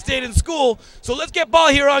stuff because I stayed in school. So let's get Paul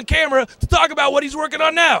here on camera to talk about what he's working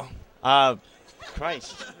on now.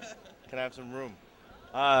 Christ. Can I have some room?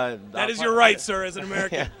 That is your right, sir, as an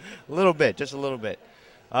American. Yeah, a little bit, just a little bit.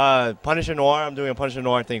 Punisher Noir, I'm doing a Punisher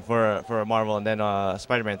Noir thing for Marvel, and then a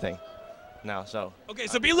Spider-Man thing now, so. Okay,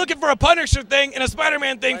 so be looking for a Punisher thing and a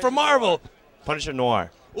Spider-Man thing for Marvel. Punisher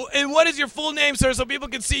Noir. Well, and what is your full name, sir, so people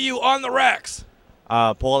can see you on the racks?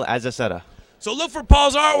 Paul Azaceta. So look for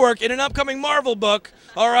Paul's artwork in an upcoming Marvel book,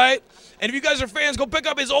 all right? And if you guys are fans, go pick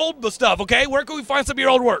up his old stuff, okay? Where can we find some of your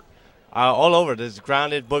old work? All over. There's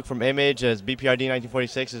Grounded book from Image, there's BPRD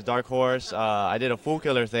 1946, there's Dark Horse. I did a Fool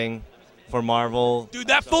Killer thing for Marvel. Dude,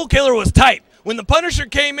 that Fool Killer was tight. When the Punisher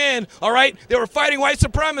came in, all right, they were fighting white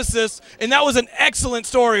supremacists, and that was an excellent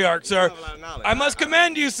story arc, sir. I must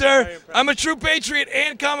commend you, sir. I'm a true patriot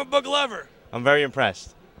and comic book lover. I'm very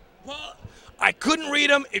impressed. Well, I couldn't read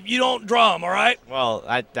them if you don't draw them, all right? Well,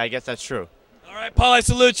 I guess that's true. All right, Paul, I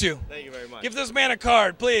salute you. Thank you very much. Give this man a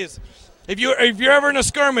card, please. If you're ever in a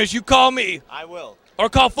skirmish, you call me. I will. Or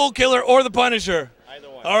call Fool Killer or the Punisher. Either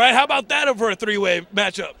one. All right, how about that for a three-way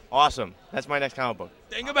matchup? Awesome. That's my next comic book.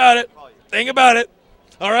 Think about it. Think about it.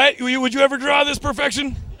 All right, would you ever draw this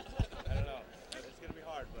perfection? I don't know. It's going to be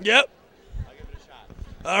hard. But yep. I'll give it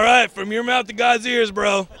a shot. All right, from your mouth to God's ears,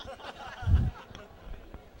 bro.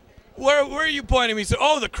 Where are you pointing me? So,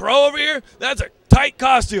 oh, the crow over here? That's a tight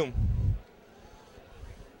costume.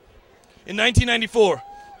 In 1994.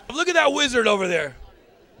 Look at that wizard over there.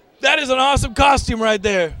 That is an awesome costume right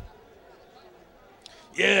there.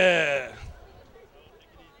 Yeah.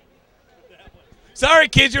 Sorry,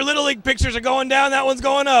 kids, your Little League pictures are going down. That one's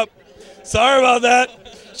going up. Sorry about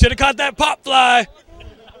that. Should have caught that pop fly.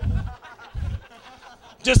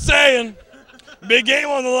 Just saying. Big game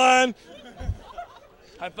on the line.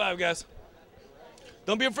 High five, guys.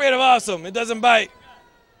 Don't be afraid of awesome. It doesn't bite.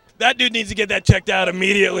 That dude needs to get that checked out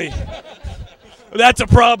immediately. That's a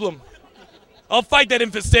problem. I'll fight that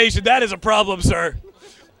infestation. That is a problem, sir.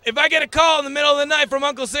 If I get a call in the middle of the night from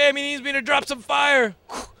Uncle Sam, he needs me to drop some fire,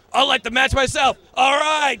 I'll light the match myself. All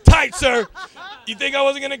right, tight, sir. You think I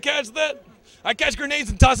wasn't going to catch that? I catch grenades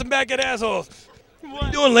and toss them back at assholes. What are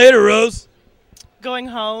you doing later, Rose? Going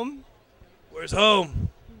home. Where's home?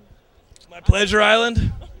 My pleasure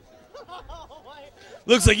island?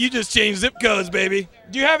 Looks like you just changed zip codes, baby.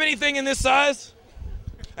 Do you have anything in this size?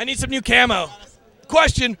 I need some new camo.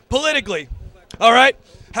 Question, politically. All right?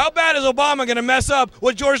 How bad is Obama going to mess up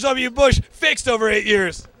what George W. Bush fixed over 8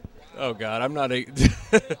 years? Oh, God, I'm not a...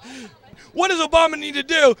 What does Obama need to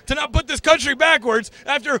do to not put this country backwards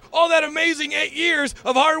after all that amazing 8 years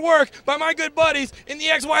of hard work by my good buddies in the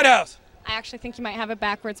ex-White House? I actually think you might have it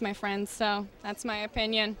backwards, my friend, so that's my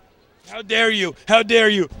opinion. How dare you? How dare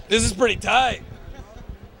you? This is pretty tight.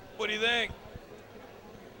 What do you think?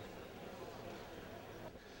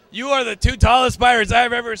 You are the two tallest pirates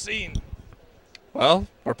I've ever seen. Well,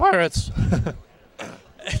 we're pirates.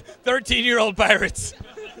 13-year-old pirates.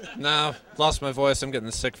 No, lost my voice. I'm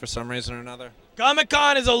getting sick for some reason or another.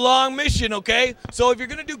 Comic-Con is a long mission, okay? So if you're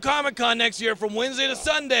going to do Comic-Con next year from Wednesday to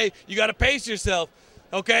Sunday, you got to pace yourself,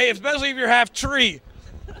 okay? Especially if you're half tree.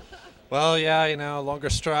 Well, yeah, you know, longer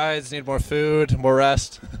strides, need more food, more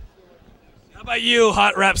rest. How about you,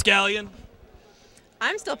 hot rapscallion?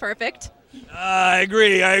 I'm still perfect. I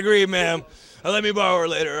agree, ma'am. Let me borrow her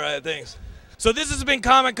later. All right, thanks. So this has been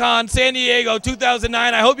Comic-Con San Diego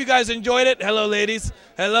 2009. I hope you guys enjoyed it. Hello, ladies.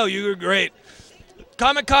 Hello, you were great.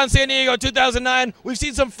 Comic-Con San Diego 2009. We've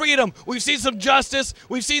seen some freedom. We've seen some justice.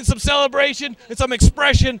 We've seen some celebration and some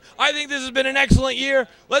expression. I think this has been an excellent year.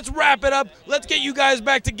 Let's wrap it up. Let's get you guys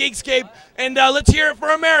back to Geekscape, and let's hear it for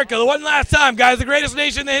America. The one last time, guys. The greatest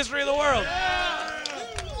nation in the history of the world.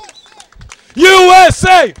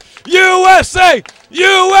 USA! USA!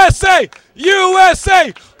 USA!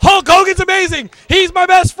 USA! Hulk Hogan's amazing. He's my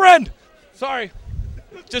best friend. Sorry.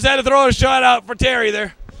 Just had to throw a shout out for Terry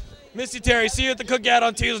there. Miss you, Terry. See you at the cookout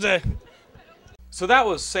on Tuesday. So that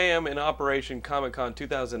was Sam in Operation Comic-Con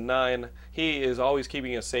 2009. He is always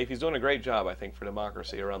keeping us safe. He's doing a great job, I think, for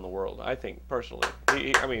democracy around the world. I think, personally.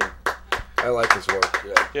 I mean... I like his work,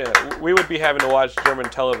 yeah. Yeah, we would be having to watch German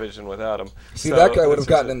television without him. See, so, that guy would have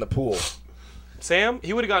gotten in the pool. Sam?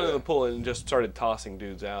 He would have gotten in the pool and just started tossing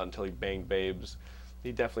dudes out until he banged babes.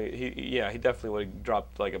 He definitely would have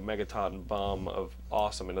dropped like a megaton bomb of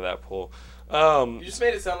awesome into that pool. You just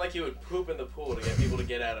made it sound like he would poop in the pool to get people to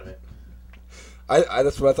get out of it.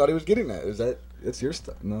 That's what I thought he was getting at. Is that it's your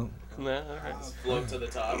stuff? No. Nah, all right. Float to the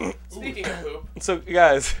top. Speaking of poop. So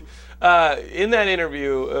guys, in that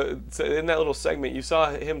interview, in that little segment, you saw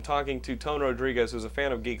him talking to Tone Rodriguez, who's a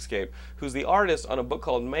fan of Geekscape, who's the artist on a book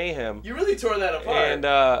called Mayhem. You really tore that apart.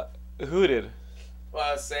 And who did?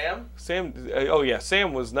 Sam? Sam, oh yeah,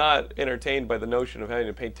 Sam was not entertained by the notion of having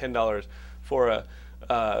to pay $10 for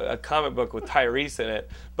a comic book with Tyrese in it.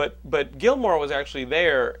 But Gilmore was actually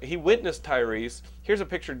there. He witnessed Tyrese. Here's a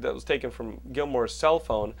picture that was taken from Gilmore's cell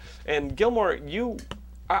phone. And Gilmore,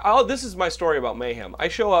 this is my story about Mayhem. I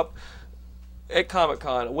show up at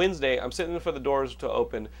Comic-Con Wednesday. I'm sitting for the doors to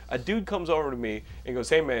open. A dude comes over to me and goes,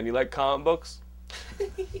 "Hey man, you like comic books?"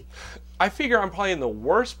 I figure I'm probably in the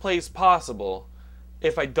worst place possible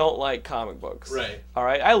if I don't like comic books. Right. All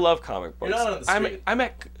right. I love comic books. You're not on the street.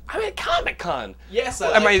 I'm at Comic-Con. Yes,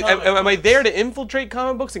 am I there to infiltrate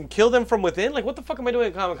comic books and kill them from within? Like, what the fuck am I doing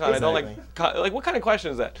at Comic-Con? Exactly. I don't like what kind of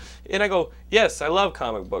question is that? And I go, yes, I love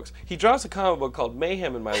comic books. He drops a comic book called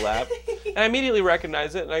Mayhem in my lap, and I immediately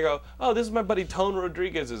recognize it, and I go, oh, this is my buddy Tone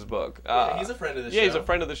Rodriguez's book. Yeah, he's a friend of the show. Yeah, he's a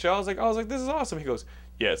friend of the show. I was like, this is awesome. He goes,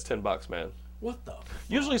 yeah, it's $10, man. What the?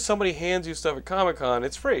 Usually somebody hands you stuff at Comic-Con,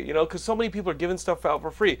 it's free, you know, because so many people are giving stuff out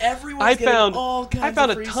for free. Everyone's getting all kinds I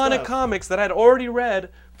found of free a ton stuff. of comics that I'd already read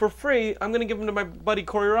for free. I'm going to give them to my buddy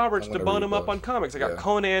Corey Roberts to bone him up on comics. I got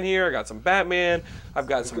Conan here, I got some Batman, I've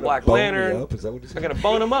got some Black Lantern. Is that what I'm going to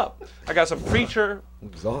bone him up. I got some Preacher.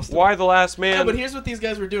 Exhausted. Why the Last Man. Yeah, but here's what these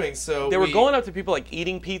guys were doing. So they were going up to people like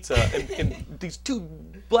eating pizza, and these two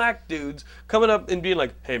black dudes coming up and being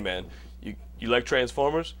like, hey man, you like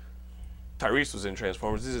Transformers? Tyrese was in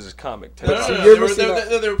Transformers. This is his comic. No,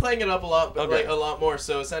 they were playing it up a lot, but like a lot more.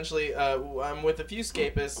 So essentially, I'm with a few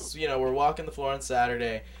scapists. You know, we're walking the floor on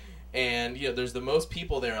Saturday, and you know, there's the most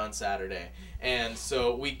people there on Saturday. And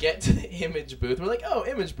so we get to the Image booth. We're like, oh,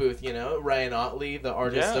 Image booth. You know, Ryan Otley, the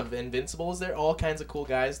artist of Invincible, is there. All kinds of cool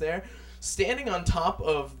guys there. Standing on top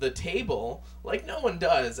of the table, like no one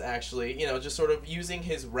does, actually. You know, just sort of using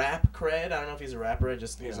his rap cred. I don't know if he's a rapper. I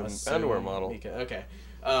just he's an underwear model. Okay.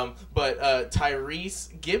 But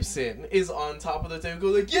Tyrese Gibson is on top of the table,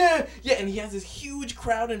 going like, yeah, and he has this huge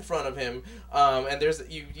crowd in front of him. And there's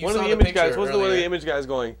you one saw of the the Image guys. What's one of the Image guys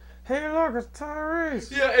going? Hey, look, it's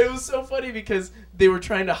Tyrese. Yeah, it was so funny because they were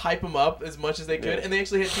trying to hype him up as much as they could, and they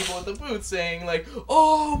actually had people at the booth saying like,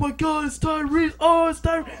 "Oh my God, it's Tyrese! Oh, it's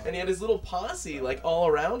Tyrese!" And he had his little posse like all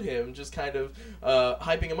around him, just kind of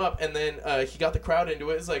hyping him up. And then he got the crowd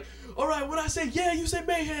into it. It's like, all right, when I say yeah, you say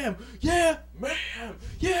mayhem. Yeah, mayhem.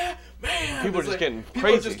 Yeah, mayhem. People are just getting crazy.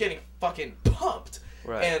 People are just getting fucking pumped.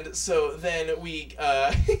 Right. And so then we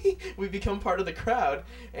we become part of the crowd,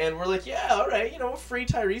 and we're like, yeah, all right, you know, free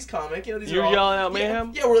Tyrese comic. You know, these You're are all, yelling out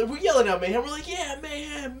mayhem. Yeah, we're yelling out mayhem. We're like, yeah,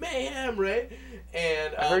 mayhem, right?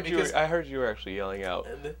 And I heard you were actually yelling out.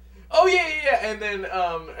 Oh yeah. And then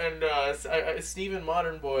Stephen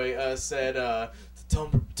Modern Boy said, tell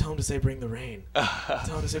him to say bring the rain.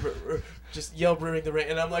 Tell him to say just yell bring the rain,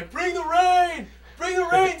 and I'm like, bring the rain. Bring the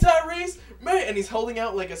rain, Tyrese! And he's holding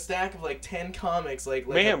out like a stack of like 10 comics, like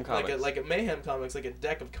Mayhem comics, like a Mayhem comics, like a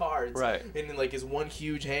deck of cards, right? And in like his one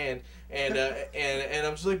huge hand, and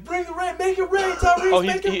I'm just like, bring the rain, make it rain, Tyrese! Oh,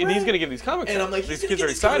 and he's gonna give these comics. And I'm like, these kids are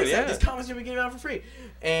excited, yeah. These comics are gonna be given out for free.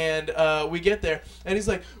 And we get there, and he's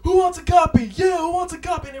like, who wants a copy? Yeah, who wants a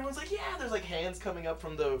copy? And everyone's like, yeah. There's like hands coming up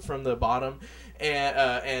from the bottom,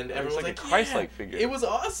 and everyone's like a Christ-like figure. It was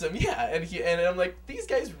awesome, yeah. And I'm like, these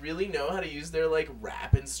guys really know how to use their like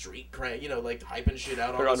rap and street cred, you know, like hyping shit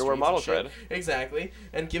out on the underwear streets model and shit. cred. Exactly,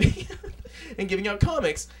 and giving out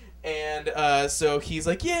comics. And so he's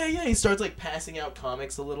like, yeah. He starts like passing out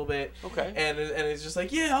comics a little bit. Okay. And he's just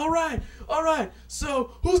like, yeah, all right.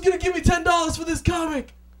 So who's gonna give me $10 for this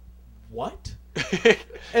comic? What?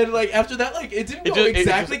 And like after that, like it didn't go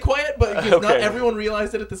exactly quiet, but because not everyone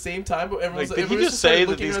realized it at the same time. But everyone's like, did he just say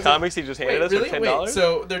that these comics he just handed us really? for $10? Wait,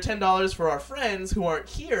 so they're $10 for our friends who aren't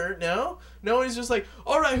here. No, he's just like,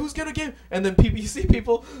 all right, who's gonna give? And then you see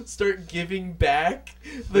people start giving back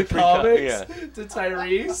the comics to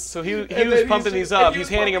Tyrese. So he was pumping these up. He's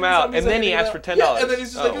handing them out, and then he asked for $10. Yeah, and then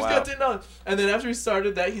he's just like, who's got $10? And then after he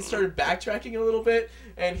started that, he started backtracking a little bit,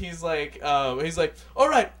 and he's like, all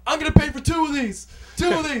right, I'm gonna pay for two of these.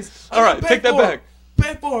 All right, take that back.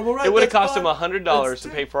 Pay for them, all right? It would have cost him $100 to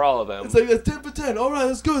pay for all of them. It's like, that's 10 for 10. All right,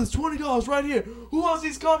 that's good. It's $20 right here. Who wants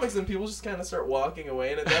these comics? And people just kind of start walking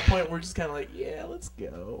away. And at that point, we're just kind of like, yeah, let's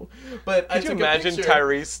go. But Could you imagine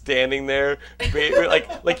Tyrese standing there,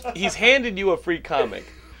 like he's handed you a free comic.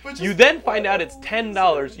 You then find out it's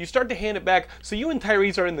 $10. You start to hand it back. So you and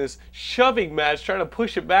Tyrese are in this shoving match, trying to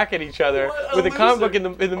push it back at each other with a comic book in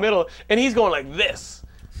the middle, and he's going like this.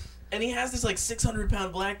 And he has this like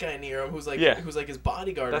 600-pound black guy near him who's like his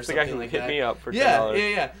bodyguard. That's or the guy something who like hit that. me up for $10.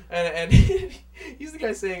 Yeah. And he's the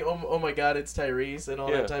guy saying, oh my God, it's Tyrese and all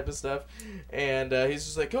that type of stuff. And he's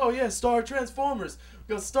just like, oh yeah, Star Transformers.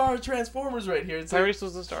 We got Star Transformers right here. It's Tyrese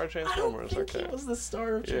was the Star Transformers. I don't think he was the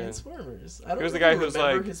Star of Transformers. I don't he was the guy who's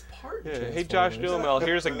like, his part hey Josh Duhamel,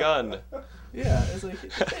 here's a gun. Yeah, it's like,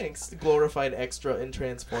 thanks, glorified extra in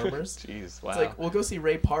Transformers. Jeez, wow. It's like, we'll go see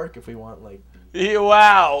Ray Park if we want, like... Yeah,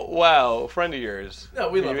 wow, friend of yours. No,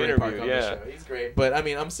 we love Ray Park on the show. He's great. But, I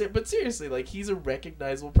mean, but seriously, like, he's a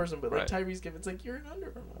recognizable person. But, like, Tyrese Gibson's like, you're an Under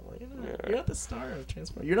Armour. Like, you're not the star of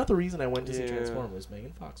Transformers. You're not the reason I went to see Transformers.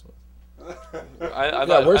 Megan Fox was.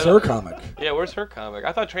 Where's her comic? Yeah, where's her comic?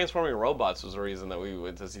 I thought Transforming Robots was the reason that we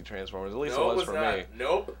went to see Transformers. At least it was for me.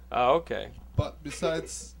 Nope. Oh, okay. But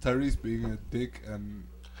besides Tyrese being a dick and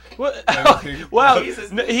what? Wow,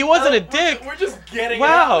 he wasn't a dick. We're just getting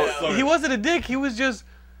he wasn't a dick.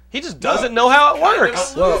 He just doesn't know how it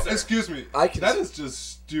works. Well, excuse me. That is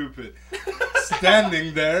just stupid.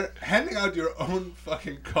 Standing there, handing out your own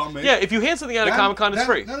fucking comic. Yeah, if you hand something out at Comic-Con, it's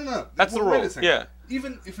free. No. That's the rule. Yeah.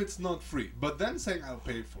 Even if it's not free, but then saying I'll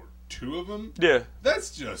pay for two of them. Yeah.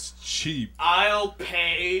 That's just cheap. I'll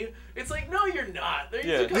pay. It's like, no, you're not. They're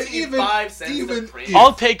Yeah. costing you 5 cents a print.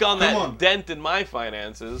 I'll take on that dent in my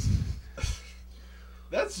finances.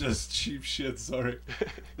 That's just cheap shit. Sorry.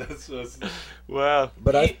 That's just. Wow.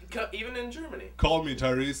 But even in Germany. Call me,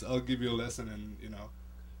 Tyrese. I'll give you a lesson in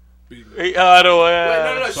being.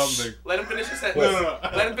 No. Something. Let him finish his sentence. No.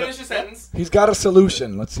 Let him finish his sentence. He's got a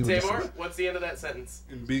solution. Let's see what he Taymur, says. what's the end of that sentence?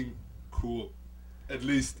 In being cool. At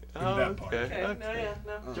least in that part. Okay.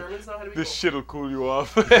 No. Germans know how to be This cool. shit'll cool you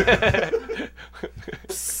off.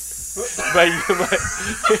 This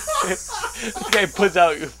guy puts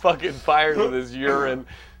out fucking fires with his urine.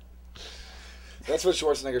 That's what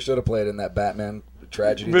Schwarzenegger should have played in that Batman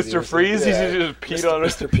tragedy. Mr. Freeze? He should just peed on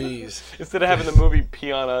us. Mr. Peas. Instead of having the movie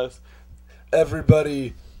pee on us.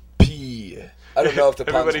 Everybody pee. I don't know if the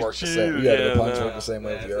puns Everybody work the same. cheese. Yeah, the puns work the same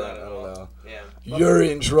way with urine. I don't know. You're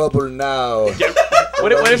in trouble now.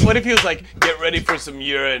 What if he was like, get ready for some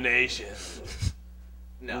urination?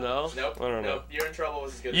 No? Nope. I don't know. Nope. You're in trouble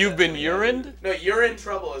was as good as You've been urined? No, you're in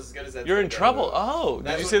trouble is as good as that. You're in trouble? Oh,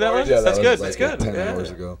 did you see that one? Yeah, That's good. Like That's good. 10 hours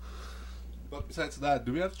ago. But besides that,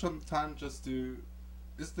 do we have some time just to...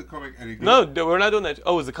 Is the comic any good? No, we're not doing that.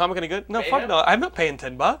 Oh, is the comic any good? No, fuck no. I'm not paying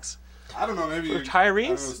 $10. I don't know, maybe... For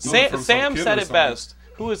Tyrese? Sam said it best.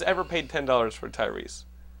 Who has ever paid $10 for Tyrese?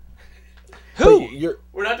 Who?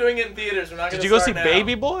 We're not doing it in theaters. We're not going to Did you go see now.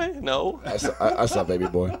 Baby Boy? No. I saw Baby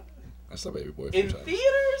Boy. I saw Baby Boy. In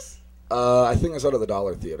theaters? I think I saw it at the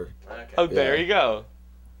Dollar Theater. Okay. Oh, there you go.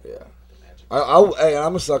 Yeah.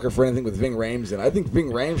 I'm a sucker for anything with Ving Rhames in. I think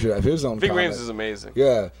Ving Rhames should have his own. Ving comic. Rhames is amazing.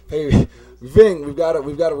 Yeah. Hey, Ving, we've got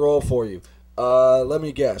a role for you. Let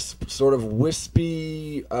me guess. Sort of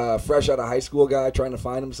wispy, fresh out of high school guy trying to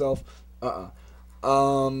find himself.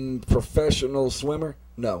 Professional swimmer?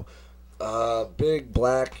 No. Big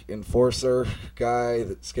black enforcer guy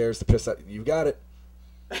that scares the piss out. You got it.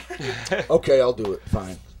 Okay, I'll do it.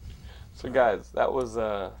 Fine. So guys, that was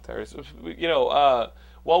Tyrese.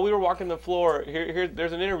 While we were walking the floor,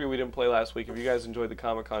 there's an interview we didn't play last week. If you guys enjoyed the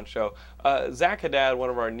Comic-Con show, Zack Haddad,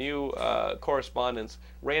 one of our new correspondents,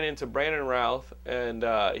 ran into Brandon Routh, and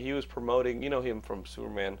he was promoting. You know him from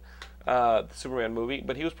Superman, the Superman movie,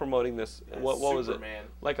 but he was promoting this. What was it?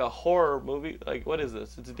 Like a horror movie? Like what is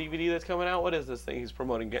this? It's a DVD that's coming out. What is this thing he's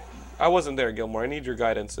promoting? I wasn't there, Gilmore. I need your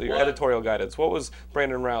guidance, your editorial guidance. What was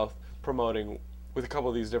Brandon Routh promoting with a couple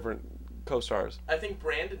of these different co-stars? I think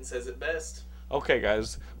Brandon says it best. Okay,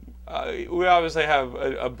 guys. We obviously have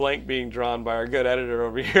a blank being drawn by our good editor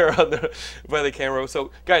over here by the camera.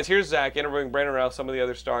 So, guys, here's Zach interviewing Brandon Routh, some of the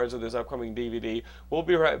other stars of this upcoming DVD. We'll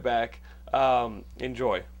be right back.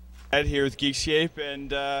 Enjoy. Ed here with Geekscape,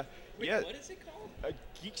 and Wait, yeah, what is it called?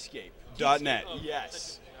 Geekscape.net. Oh,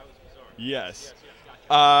 Yes. that was bizarre. Yes.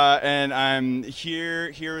 And I'm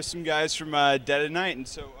here with some guys from Dead of Night, and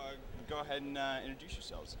so go ahead and introduce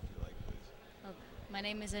yourselves if you like, please. My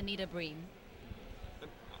name is Anita Bream.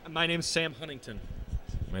 My name's Sam Huntington.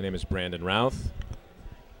 My name is Brandon Routh.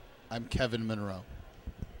 I'm Kevin Monroe.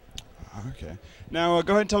 Okay. Now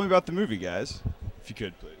go ahead and tell me about the movie, guys, if you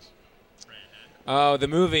could, please. The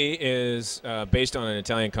movie is based on an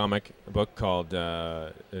Italian comic book called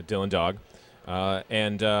Dylan Dog,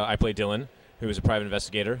 and I play Dylan, who is a private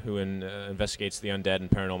investigator who investigates the undead and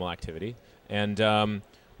paranormal activity, and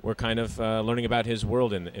we're kind of learning about his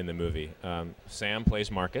world in the movie. Sam plays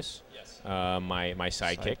Marcus, yes. my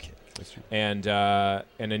sidekick, and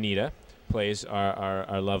Anita plays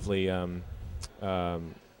our lovely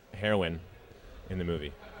heroine in the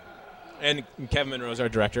movie. And Kevin Monroe is our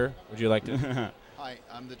director. Would you like to? Hi,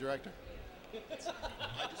 I'm the director. I just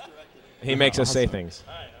directed. He makes us say things.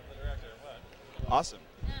 Hi, I'm the director. What? Awesome.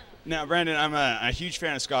 Now, Brandon, I'm a huge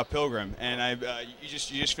fan of Scott Pilgrim, and you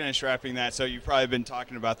just finished wrapping that, so you've probably been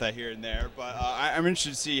talking about that here and there. But I'm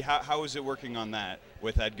interested to see how is it working on that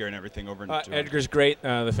with Edgar and everything over in Toronto. Edgar's great.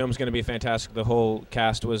 The film's going to be fantastic. The whole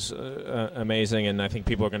cast was amazing, and I think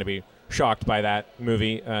people are going to be shocked by that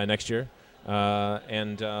movie next year. So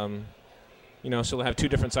we'll have two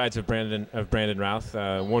different sides of Brandon Routh.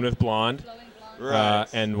 One with blonde, right.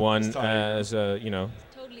 And one as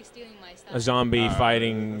Totally stealing my style. a zombie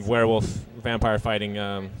fighting werewolf, vampire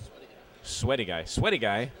fighting sweaty guy. Sweaty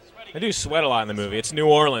guy. I do sweat a lot in the movie. It's New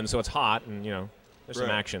Orleans, so it's hot, and there's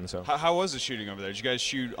some action. So how was the shooting over there? Did you guys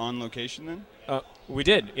shoot on location then? We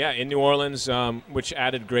did, yeah, in New Orleans, which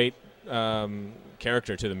added great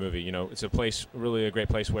character to the movie. It's a place, really a great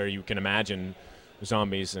place where you can imagine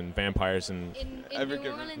zombies and vampires and In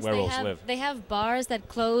New Orleans, werewolves live. they have bars that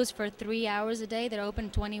close for 3 hours a day. They're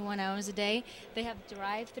open 21 hours a day. They have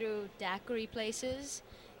drive-through daiquiri places.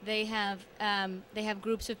 They have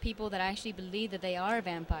groups of people that actually believe that they are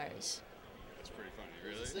vampires. That's pretty funny,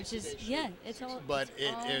 really. Which is it's all. But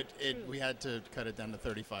true. we had to cut it down to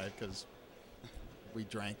 35 because we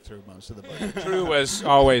drank through most of the budget. Drew was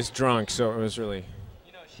always drunk, so it was really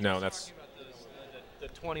that's. The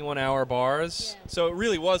 21-hour bars. Yeah. So it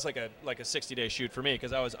really was like a 60-day shoot for me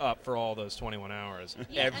because I was up for all those 21 hours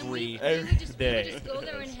every day. We would just go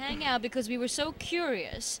there and hang out because we were so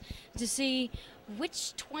curious to see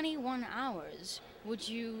which 21 hours would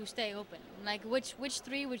you stay open. Like which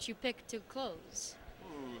 3 would you pick to close?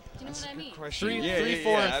 Do you know what I mean? Question. 3,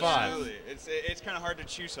 4, and 5. Absolutely. It's kind of hard to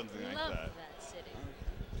choose something like Love that. that city.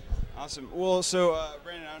 Awesome. Well, so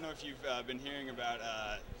Brandon, I don't know if you've been hearing about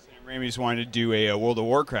Sam Raimi's wanting to do a World of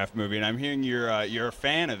Warcraft movie, and I'm hearing you're a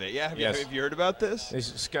fan of it. Yeah, have you heard about this? He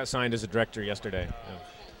just got signed as a director yesterday. Yeah.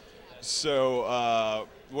 So,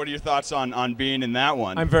 what are your thoughts on being in that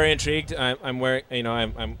one? I'm very intrigued. I'm wearing,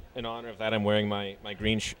 I'm in honor of that. I'm wearing my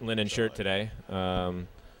green linen shirt today.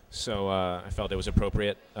 So I felt it was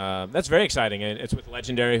appropriate. That's very exciting, and it's with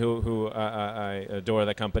Legendary, who I adore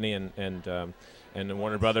that company, and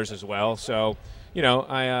Warner Brothers as well. So,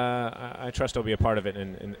 I trust I'll be a part of it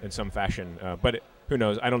in some fashion. But who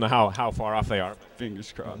knows? I don't know how far off they are.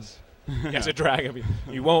 Fingers crossed. It's a drag.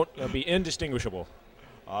 You won't be indistinguishable.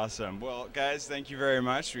 Awesome. Well, guys, thank you very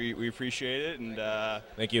much. We appreciate it, and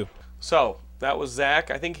thank you. So that was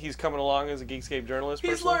Zach. I think he's coming along as a Geekscape journalist.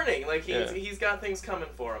 He's personally. learning. Like he's got things coming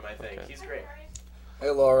for him. I think he's great. Hey,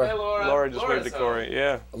 Laura. Hey, Laura. Laura just Laura's waved to Corey.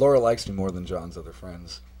 Yeah. Laura likes me more than John's other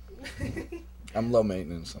friends. I'm low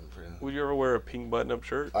maintenance. I'm pretty. Would you ever wear a pink button-up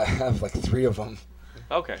shirt? I have like 3 of them.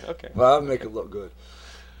 Okay. But I'll make it look good.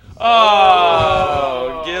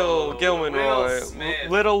 Oh, Gilmanroy.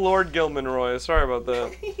 Little Lord Gilmanroy. Sorry about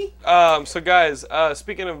that. So guys,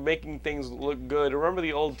 speaking of making things look good, remember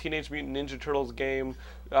the old Teenage Mutant Ninja Turtles game,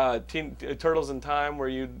 Turtles in Time, where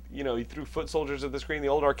you threw foot soldiers at the screen, the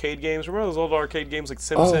old arcade games? Remember those old arcade games like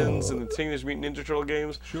Simpsons and the Teenage Mutant Ninja Turtle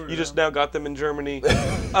games? Sure, you just now got them in Germany.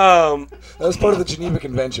 That was part of the Geneva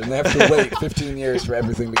Convention. They have to wait 15 years for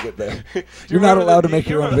everything to get there. You're not allowed to make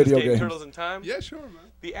your own video games. Turtles in Time? Yeah, sure, man.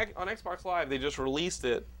 On Xbox Live, they just released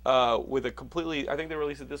it with a completely. I think they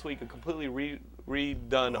released it this week. A completely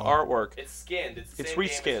redone artwork. It's skinned. It's the same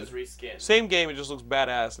reskinned. game, it's just reskinned. Same game. It just looks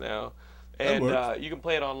badass now, and you can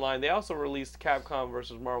play it online. They also released Capcom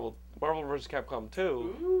versus Marvel versus Capcom 2.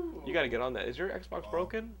 Ooh. You got to get on that. Is your Xbox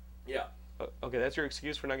broken? Yeah. Okay, that's your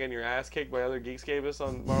excuse for not getting your ass kicked by other Geekscapists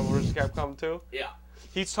on Marvel vs. Capcom 2? Yeah.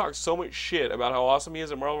 He's talked so much shit about how awesome he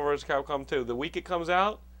is at Marvel vs. Capcom 2. The week it comes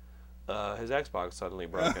out, his Xbox suddenly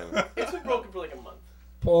broken. It's been broken for like a month.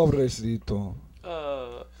 Pobrecito.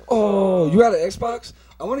 Oh, you got an Xbox?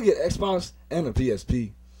 I want to get Xbox and a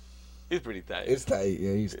PSP. He's pretty tight. It's tight,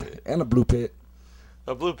 yeah, he's tight. And a blue pit.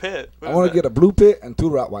 A blue pit? I want to get a blue pit and 2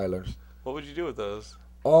 Rottweilers. What would you do with those?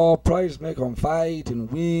 Probably just make them fight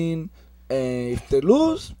and win. And if they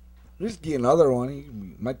lose, just get another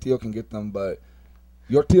one. My tío can get them, but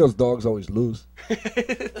your tío's dogs always lose.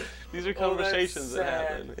 These are conversations that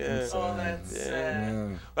happen. Yeah. Oh, that's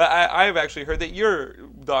sad. Well, I've actually heard that your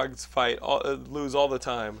dogs lose all the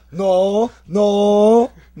time. No.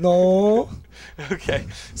 Okay,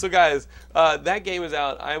 so guys, that game is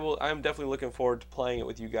out. I'm definitely looking forward to playing it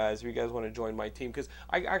with you guys. If you guys want to join my team, because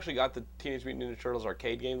I actually got the Teenage Mutant Ninja Turtles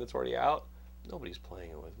arcade game that's already out. Nobody's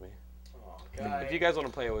playing it with me. If you guys want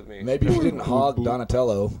to play it with me, maybe if you didn't hog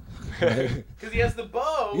Donatello. Because he has the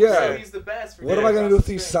bow, yeah. so he's the best. What am I gonna do with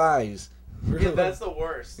these size? Yeah, that's the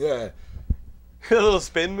worst. Yeah. A little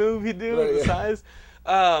spin move you do with the yeah. size.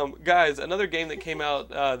 Guys, another game that came out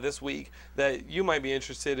this week that you might be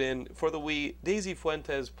interested in for the Wii, Daisy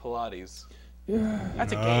Fuentes Pilates. Yeah.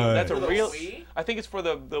 That's a game. That's a For the real. Wii? I think it's for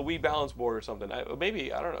the Wii balance board or something.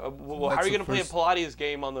 Maybe I don't know. Well, how That's are you the gonna play a first- Pilates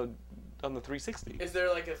game on the 360? Is there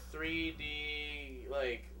like a 3D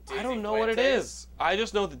like? Daisy I don't know what it Fuentes? is. I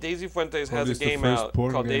just know that Daisy Fuentes Probably has a it's the game first out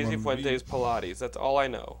porn called game Daisy on Fuentes Wii. Pilates. That's all I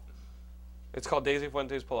know. It's called Daisy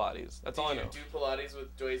Fuentes Pilates. That's all I know. Do you do Pilates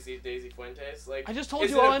with Daisy Fuentes? Like I just told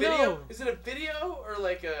is you it all a I video? know. Is it a video or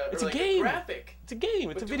like a? It's or a like game. A graphic. It's a game.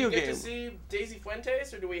 It's But a do video we get game. to see Daisy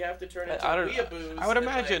Fuentes, or do we have to turn into I don't. weeaboos? I would and,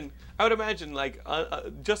 imagine. like- I would imagine like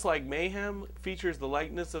just like Mayhem features the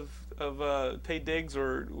likeness of Tay Diggs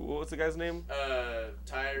or what's the guy's name?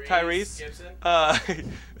 Tyrese Gibson.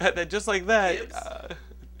 That just like that. Gibbs?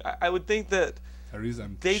 I would think that Tyrese,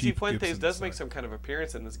 I'm Daisy cheap Fuentes Gibson, does make sorry. some kind of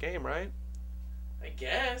appearance in this game, right? I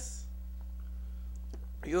guess.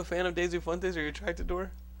 Are you a fan of Daisy Fuentes? Are you attracted to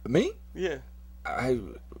her? Me? Yeah.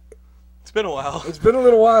 It's been a while. It's been a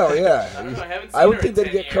little while, yeah. I don't know, I haven't I seen would her think in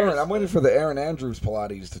they'd 10 get current. years. I'm waiting for the Aaron Andrews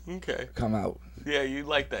Pilates to Okay. come out. Yeah, you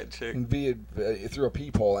like that chick. And be it through a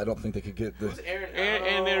peephole. I don't think they could get the. Who's Aaron?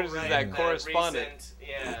 And there's right, that correspondent. Recent,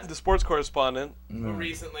 yeah. The sports correspondent. Who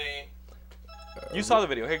recently. You saw the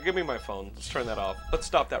video. Hey, give me my phone. Let's turn that off. Let's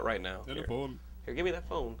stop that right now. Get Here. a phone. Here, give me that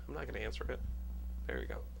phone. I'm not going to answer it. There you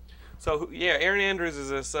go. So, yeah, Aaron Andrews is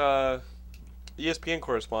this ESPN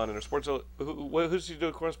correspondent or sports. Who does she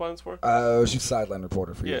do correspondence for? She's sideline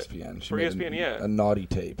reporter for Yeah, ESPN. She for made ESPN, yeah. a naughty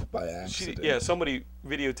tape by accident. Somebody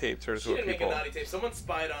videotaped her to She a didn't make a people. naughty tape. Someone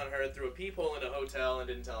spied on her through a peephole in a hotel and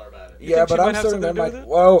didn't tell her about it. Yeah, but might I'm have starting to something to do like. with it?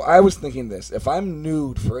 Well, I was thinking this: if I'm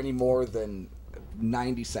nude for any more than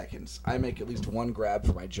 90 seconds, I make at least one grab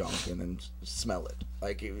for my junk and then smell it.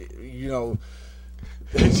 Like, you know.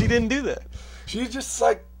 And she didn't do that. She's just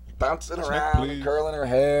like bouncing Check, around, please. and curling her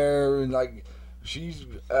hair, and like she's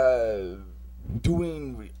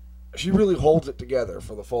doing. She really holds it together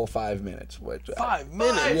for the full 5 minutes. Which 5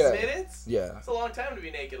 minutes? 5 Yeah. minutes? Yeah. That's a long time to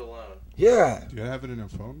be naked alone. Yeah. Do you have it in your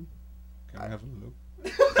phone? Can I have a look?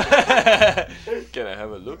 Can I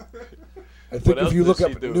have a look? I think else if you does look she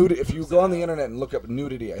up do? nudity, if you go on the internet and look up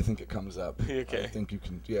nudity, I think it comes up. Okay. I think you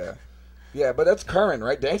can. Yeah. Yeah, but that's current,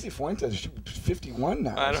 right? Daisy Fuentes, she's 51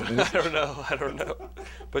 now. I don't know.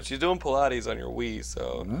 But she's doing Pilates on your Wii,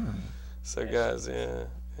 so. So guys, yeah.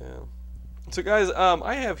 So guys,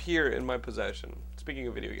 I have here in my possession, speaking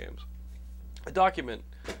of video games, a document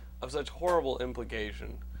of such horrible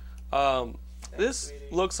implication. This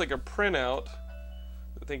looks like a printout.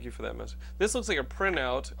 Thank you for that message. This looks like a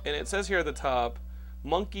printout, and it says here at the top,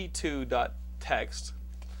 monkey2.txt.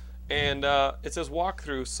 And it says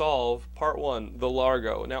walkthrough solve part 1, the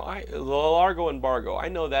Largo. Now, the Largo embargo, I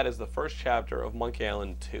know that is the first chapter of Monkey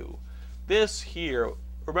Island 2. This here,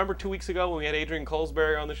 remember 2 weeks ago when we had Adrian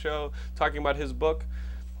Colesbury on the show talking about his book?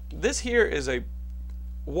 This here is a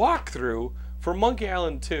walkthrough for Monkey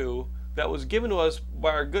Island 2 that was given to us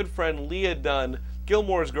by our good friend Leah Dunn,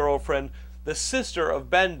 Gilmore's girlfriend, the sister of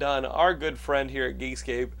Ben Dunn, our good friend here at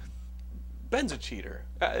Geekscape. Ben's a cheater.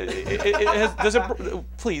 Does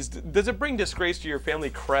it bring disgrace to your family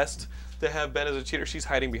crest to have Ben as a cheater? She's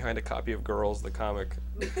hiding behind a copy of Girls, the comic.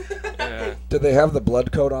 Did they have the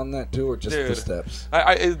blood coat on that too, or just Dude, the steps?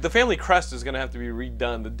 The family crest is going to have to be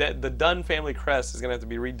redone. The Dunn family crest is going to have to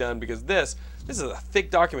be redone because this is a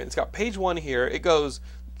thick document. It's got page 1 here. It goes.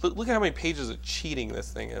 Look at how many pages of cheating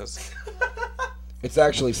this thing is. It's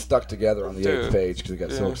actually stuck together on the 8th Dude. page because he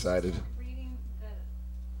got so Yeah. excited.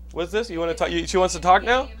 What's this? You want to talk? She wants to talk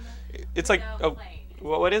now? It's like, oh,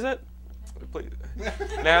 what is it?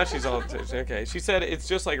 Now she's all okay. She said it's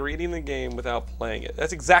just like reading the game without playing it.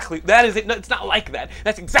 That's exactly, that is it. No, it's not like that.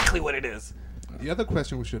 That's exactly what it is. The other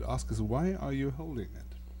question we should ask is, why are you holding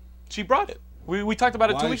it? She brought it. We talked about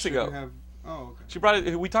it 2 weeks ago. Oh, okay. She brought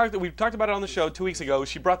it. We talked about it on the show 2 weeks ago.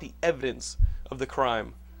 She brought the evidence of the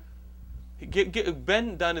crime.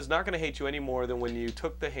 Ben Dunn is not going to hate you any more than when you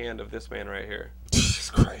took the hand of this man right here. Jesus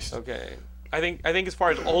Christ. Okay. I think as far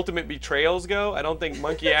as ultimate betrayals go, I don't think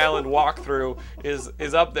Monkey Island walkthrough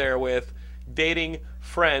is up there with dating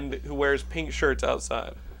friend who wears pink shirts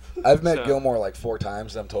outside. I've met Gilmore like 4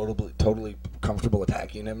 times. I'm totally comfortable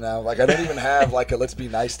attacking him now. Like I don't even have like a let's be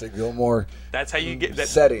nice to Gilmore. That's how you get that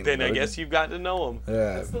setting. Then I guess you've gotten to know him.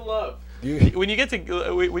 Yeah. That's the love. When you get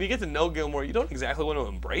to know Gilmore, you don't exactly want to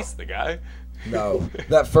embrace the guy. No,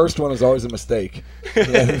 that first one is always a mistake.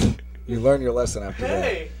 You learn your lesson after that.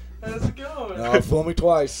 Hey, how's it going? No, fool me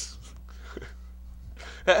twice.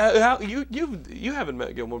 You haven't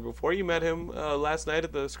met Gilmore before. You met him last night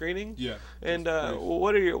at the screening. Yeah. And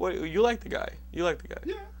what you like the guy? You like the guy?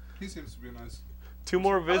 Yeah, he seems to be nice. 2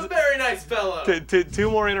 more visits. A very nice fellow.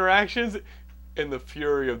 2 more interactions, and the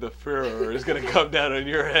fury of the Führer is gonna come down on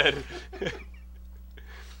your head.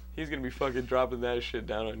 He's gonna be fucking dropping that shit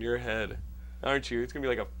down on your head, aren't you? It's gonna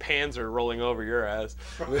be like a Panzer rolling over your ass.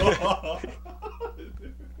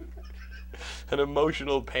 An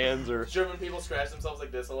emotional Panzer. German people scratch themselves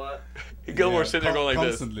like this a lot. Gilmore's sitting there going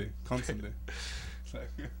like constantly.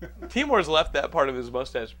 Timur's left that part of his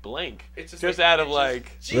mustache blank. It's just like, out of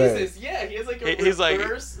like. Jesus, yeah, he has like a he's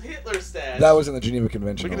reverse Hitler stash. That was in the Geneva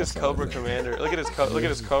Convention. Look at his Cobra Commander. Look at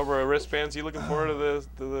his Cobra wristbands. You looking forward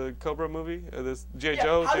to the Cobra movie? This G.I.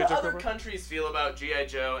 Joe? How do Joe other Cobra? countries feel about G.I.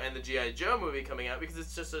 Joe and the G.I. Joe movie coming out? Because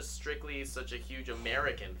it's just such a huge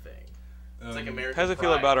American thing. It's like American How does it feel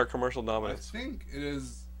pride. about our commercial dominance? I think it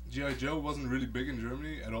is. G.I. Joe wasn't really big in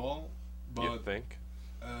Germany at all, but You think?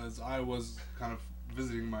 As I was kind of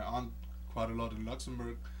visiting my aunt quite a lot in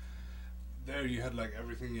Luxembourg, there you had like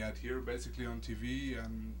everything you had here basically on TV,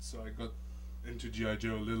 and so I got into G.I.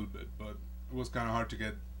 Joe a little bit, but it was kind of hard to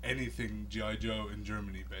get anything G.I. Joe in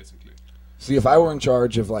Germany basically. See, if I were in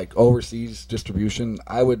charge of like overseas distribution,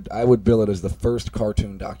 I would bill it as the first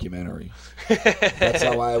cartoon documentary. That's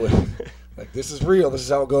how I would. Like, this is real. This is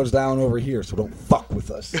how it goes down over here. So don't fuck with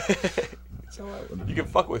us. That's how I would. You can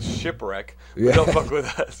fuck with Shipwreck, Yeah. but don't fuck with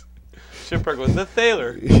us. Shipwreck was the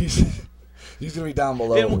Thaler. He's gonna be down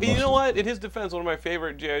below. And you know what? In his defense, one of my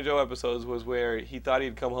favorite G.I. Joe episodes was where he thought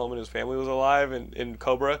he'd come home and his family was alive, and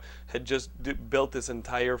Cobra had just built this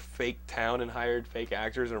entire fake town and hired fake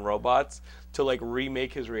actors and robots to like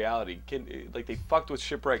remake his reality. Like they fucked with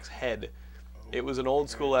Shipwreck's head. It was an old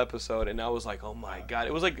school episode, and I was like, oh my god!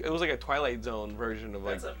 It was like a Twilight Zone version of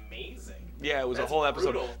like. That's amazing. Yeah, it was That's a whole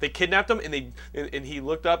episode. brutal. They kidnapped him, and he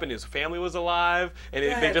looked up, and his family was alive, and they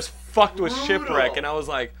That's just fucked with brutal. Shipwreck, and I was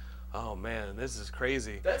like, oh man, this is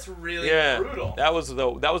crazy. That's really brutal. That was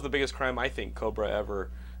the biggest crime I think Cobra ever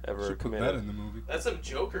Should put committed. that in the movie. That's some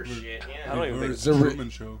Joker shit. Yeah. I don't even think It's a Truman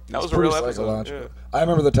Show. That was It's a real pretty episode. psychological. Yeah. I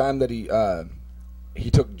remember the time that he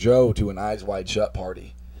took Joe to an Eyes Wide Shut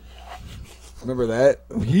party. Remember that?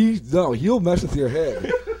 He'll mess with your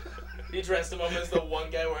head. He dressed him up as the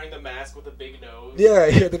one guy wearing the mask with the big nose.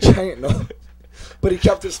 Yeah, he had the giant nose. But he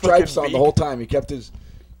kept his stripes Fucking on the beak. whole time. He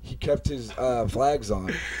kept his flags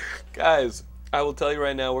on. Guys, I will tell you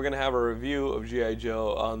right now, we're going to have a review of G.I.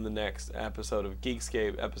 Joe on the next episode of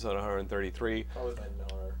Geekscape, episode 133. Probably by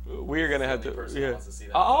Nar. We're going to have The to. only person who wants to see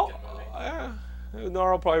that Oh, fucking movie. yeah.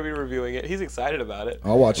 Nar will probably be reviewing it. He's excited about it.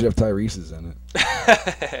 I'll watch it if Tyrese is in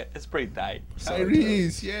it. It's pretty tight.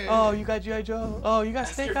 Tyrese, yeah. Oh, you got G.I. Joe? Oh, you got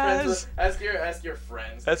Ask Snake your friends. Eyes? Ask your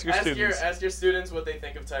friends. Ask your students. Ask your students what they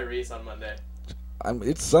think of Tyrese on Monday.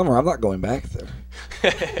 It's summer. I'm not going back there.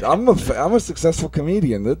 I'm a successful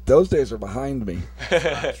comedian. Those days are behind me.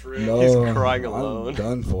 Not true. No, He's crying alone. I'm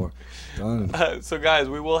done for. Done. So, guys,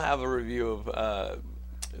 we will have a review of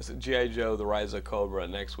G.I. Joe, The Rise of Cobra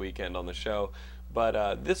next weekend on the show.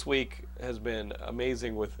 But this week has been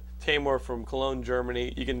amazing with Teymur from Cologne,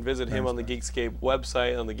 Germany. You can visit him on the Geekscape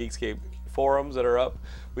website, on the Geekscape forums that are up.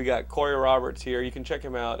 We got Corey Roberts here. You can check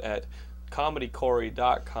him out at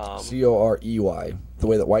comedycorey.com. Corey, the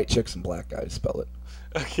way that white chicks and black guys spell it.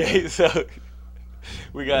 Okay, so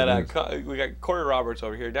we got Corey Roberts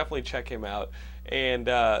over here. Definitely check him out. And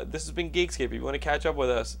this has been Geekscape. If you want to catch up with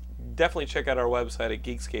us, definitely check out our website at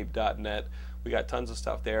geekscape.net. We got tons of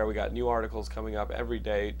stuff there. We got new articles coming up every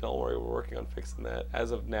day. Don't worry, we're working on fixing that.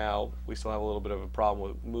 As of now, we still have a little bit of a problem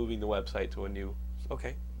with moving the website to a new.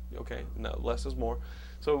 Okay, Okay, no, less is more.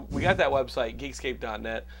 So we got that website,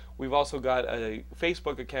 geekscape.net. We've also got a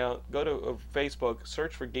Facebook account. Go to Facebook,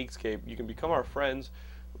 search for Geekscape. You can become our friends,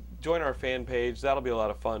 join our fan page. That'll be a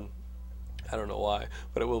lot of fun. I don't know why,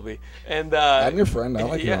 but it will be. And I'm your friend. I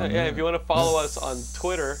like yeah, you. yeah. If you want to follow us on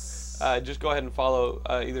Twitter, just go ahead and follow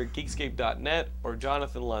either geekscape.net or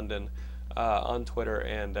Jonathan London on Twitter,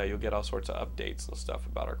 and you'll get all sorts of updates and stuff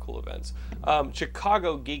about our cool events.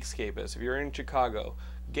 Chicago Geekscapists. If you're in Chicago,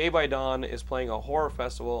 Gay by Dawn is playing a horror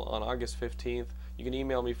festival on August 15th. You can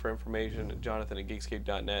email me for information at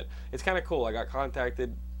jonathan@geekscape.net. It's kind of cool. I got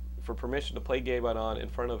contacted for permission to play Gay by Dawn in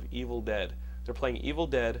front of Evil Dead. They're playing Evil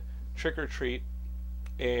Dead, Trick or Treat,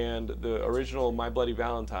 and the original My Bloody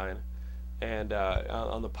Valentine. And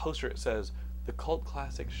on the poster it says, the cult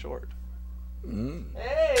classic short. Hey,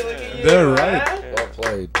 look at you. They're right. Yeah. Well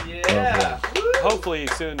played. Yeah. Hopefully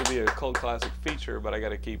soon to be a cult classic feature, but I got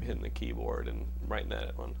to keep hitting the keyboard and writing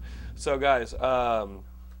that one. So guys,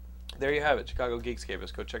 there you have it. Chicago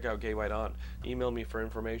Geekscapists. Go check out Gay White On. Email me for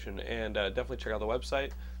information, and definitely check out the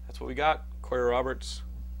website. That's what we got. Corey Roberts,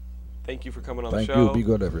 thank you for coming on the show. Thank you. Be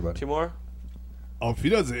good, everybody. Two more. Auf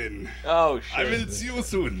Wiedersehen. Oh shit! I will see you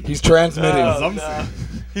soon. He's transmitting. No.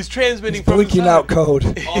 He's transmitting He's from blinking inside. out code.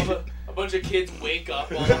 A bunch of kids wake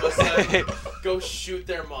up all of a sudden, go shoot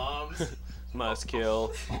their moms. Must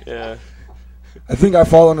kill. Yeah. I think I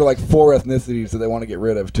fall under like 4 ethnicities that they want to get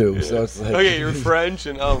rid of too. Yeah. So it's like, Okay, you're French,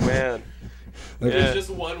 and oh man. There's just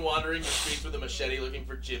one wandering the streets with a machete looking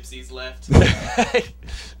for gypsies left.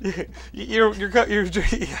 you're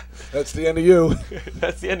That's the end of you.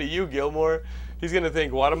 That's the end of you, Gilmore. He's gonna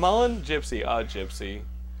think Guatemalan, gypsy, gypsy.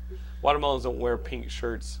 Guatemalans don't wear pink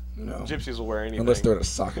shirts. No. Gypsies will wear anything. Unless they're at a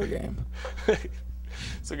soccer game.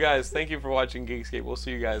 So guys, thank you for watching Geekscape. We'll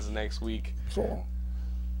see you guys next week. So long.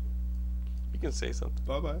 You can say something.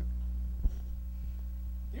 Bye-bye.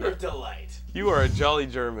 You're a delight. You are a jolly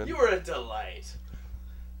German. You are a delight.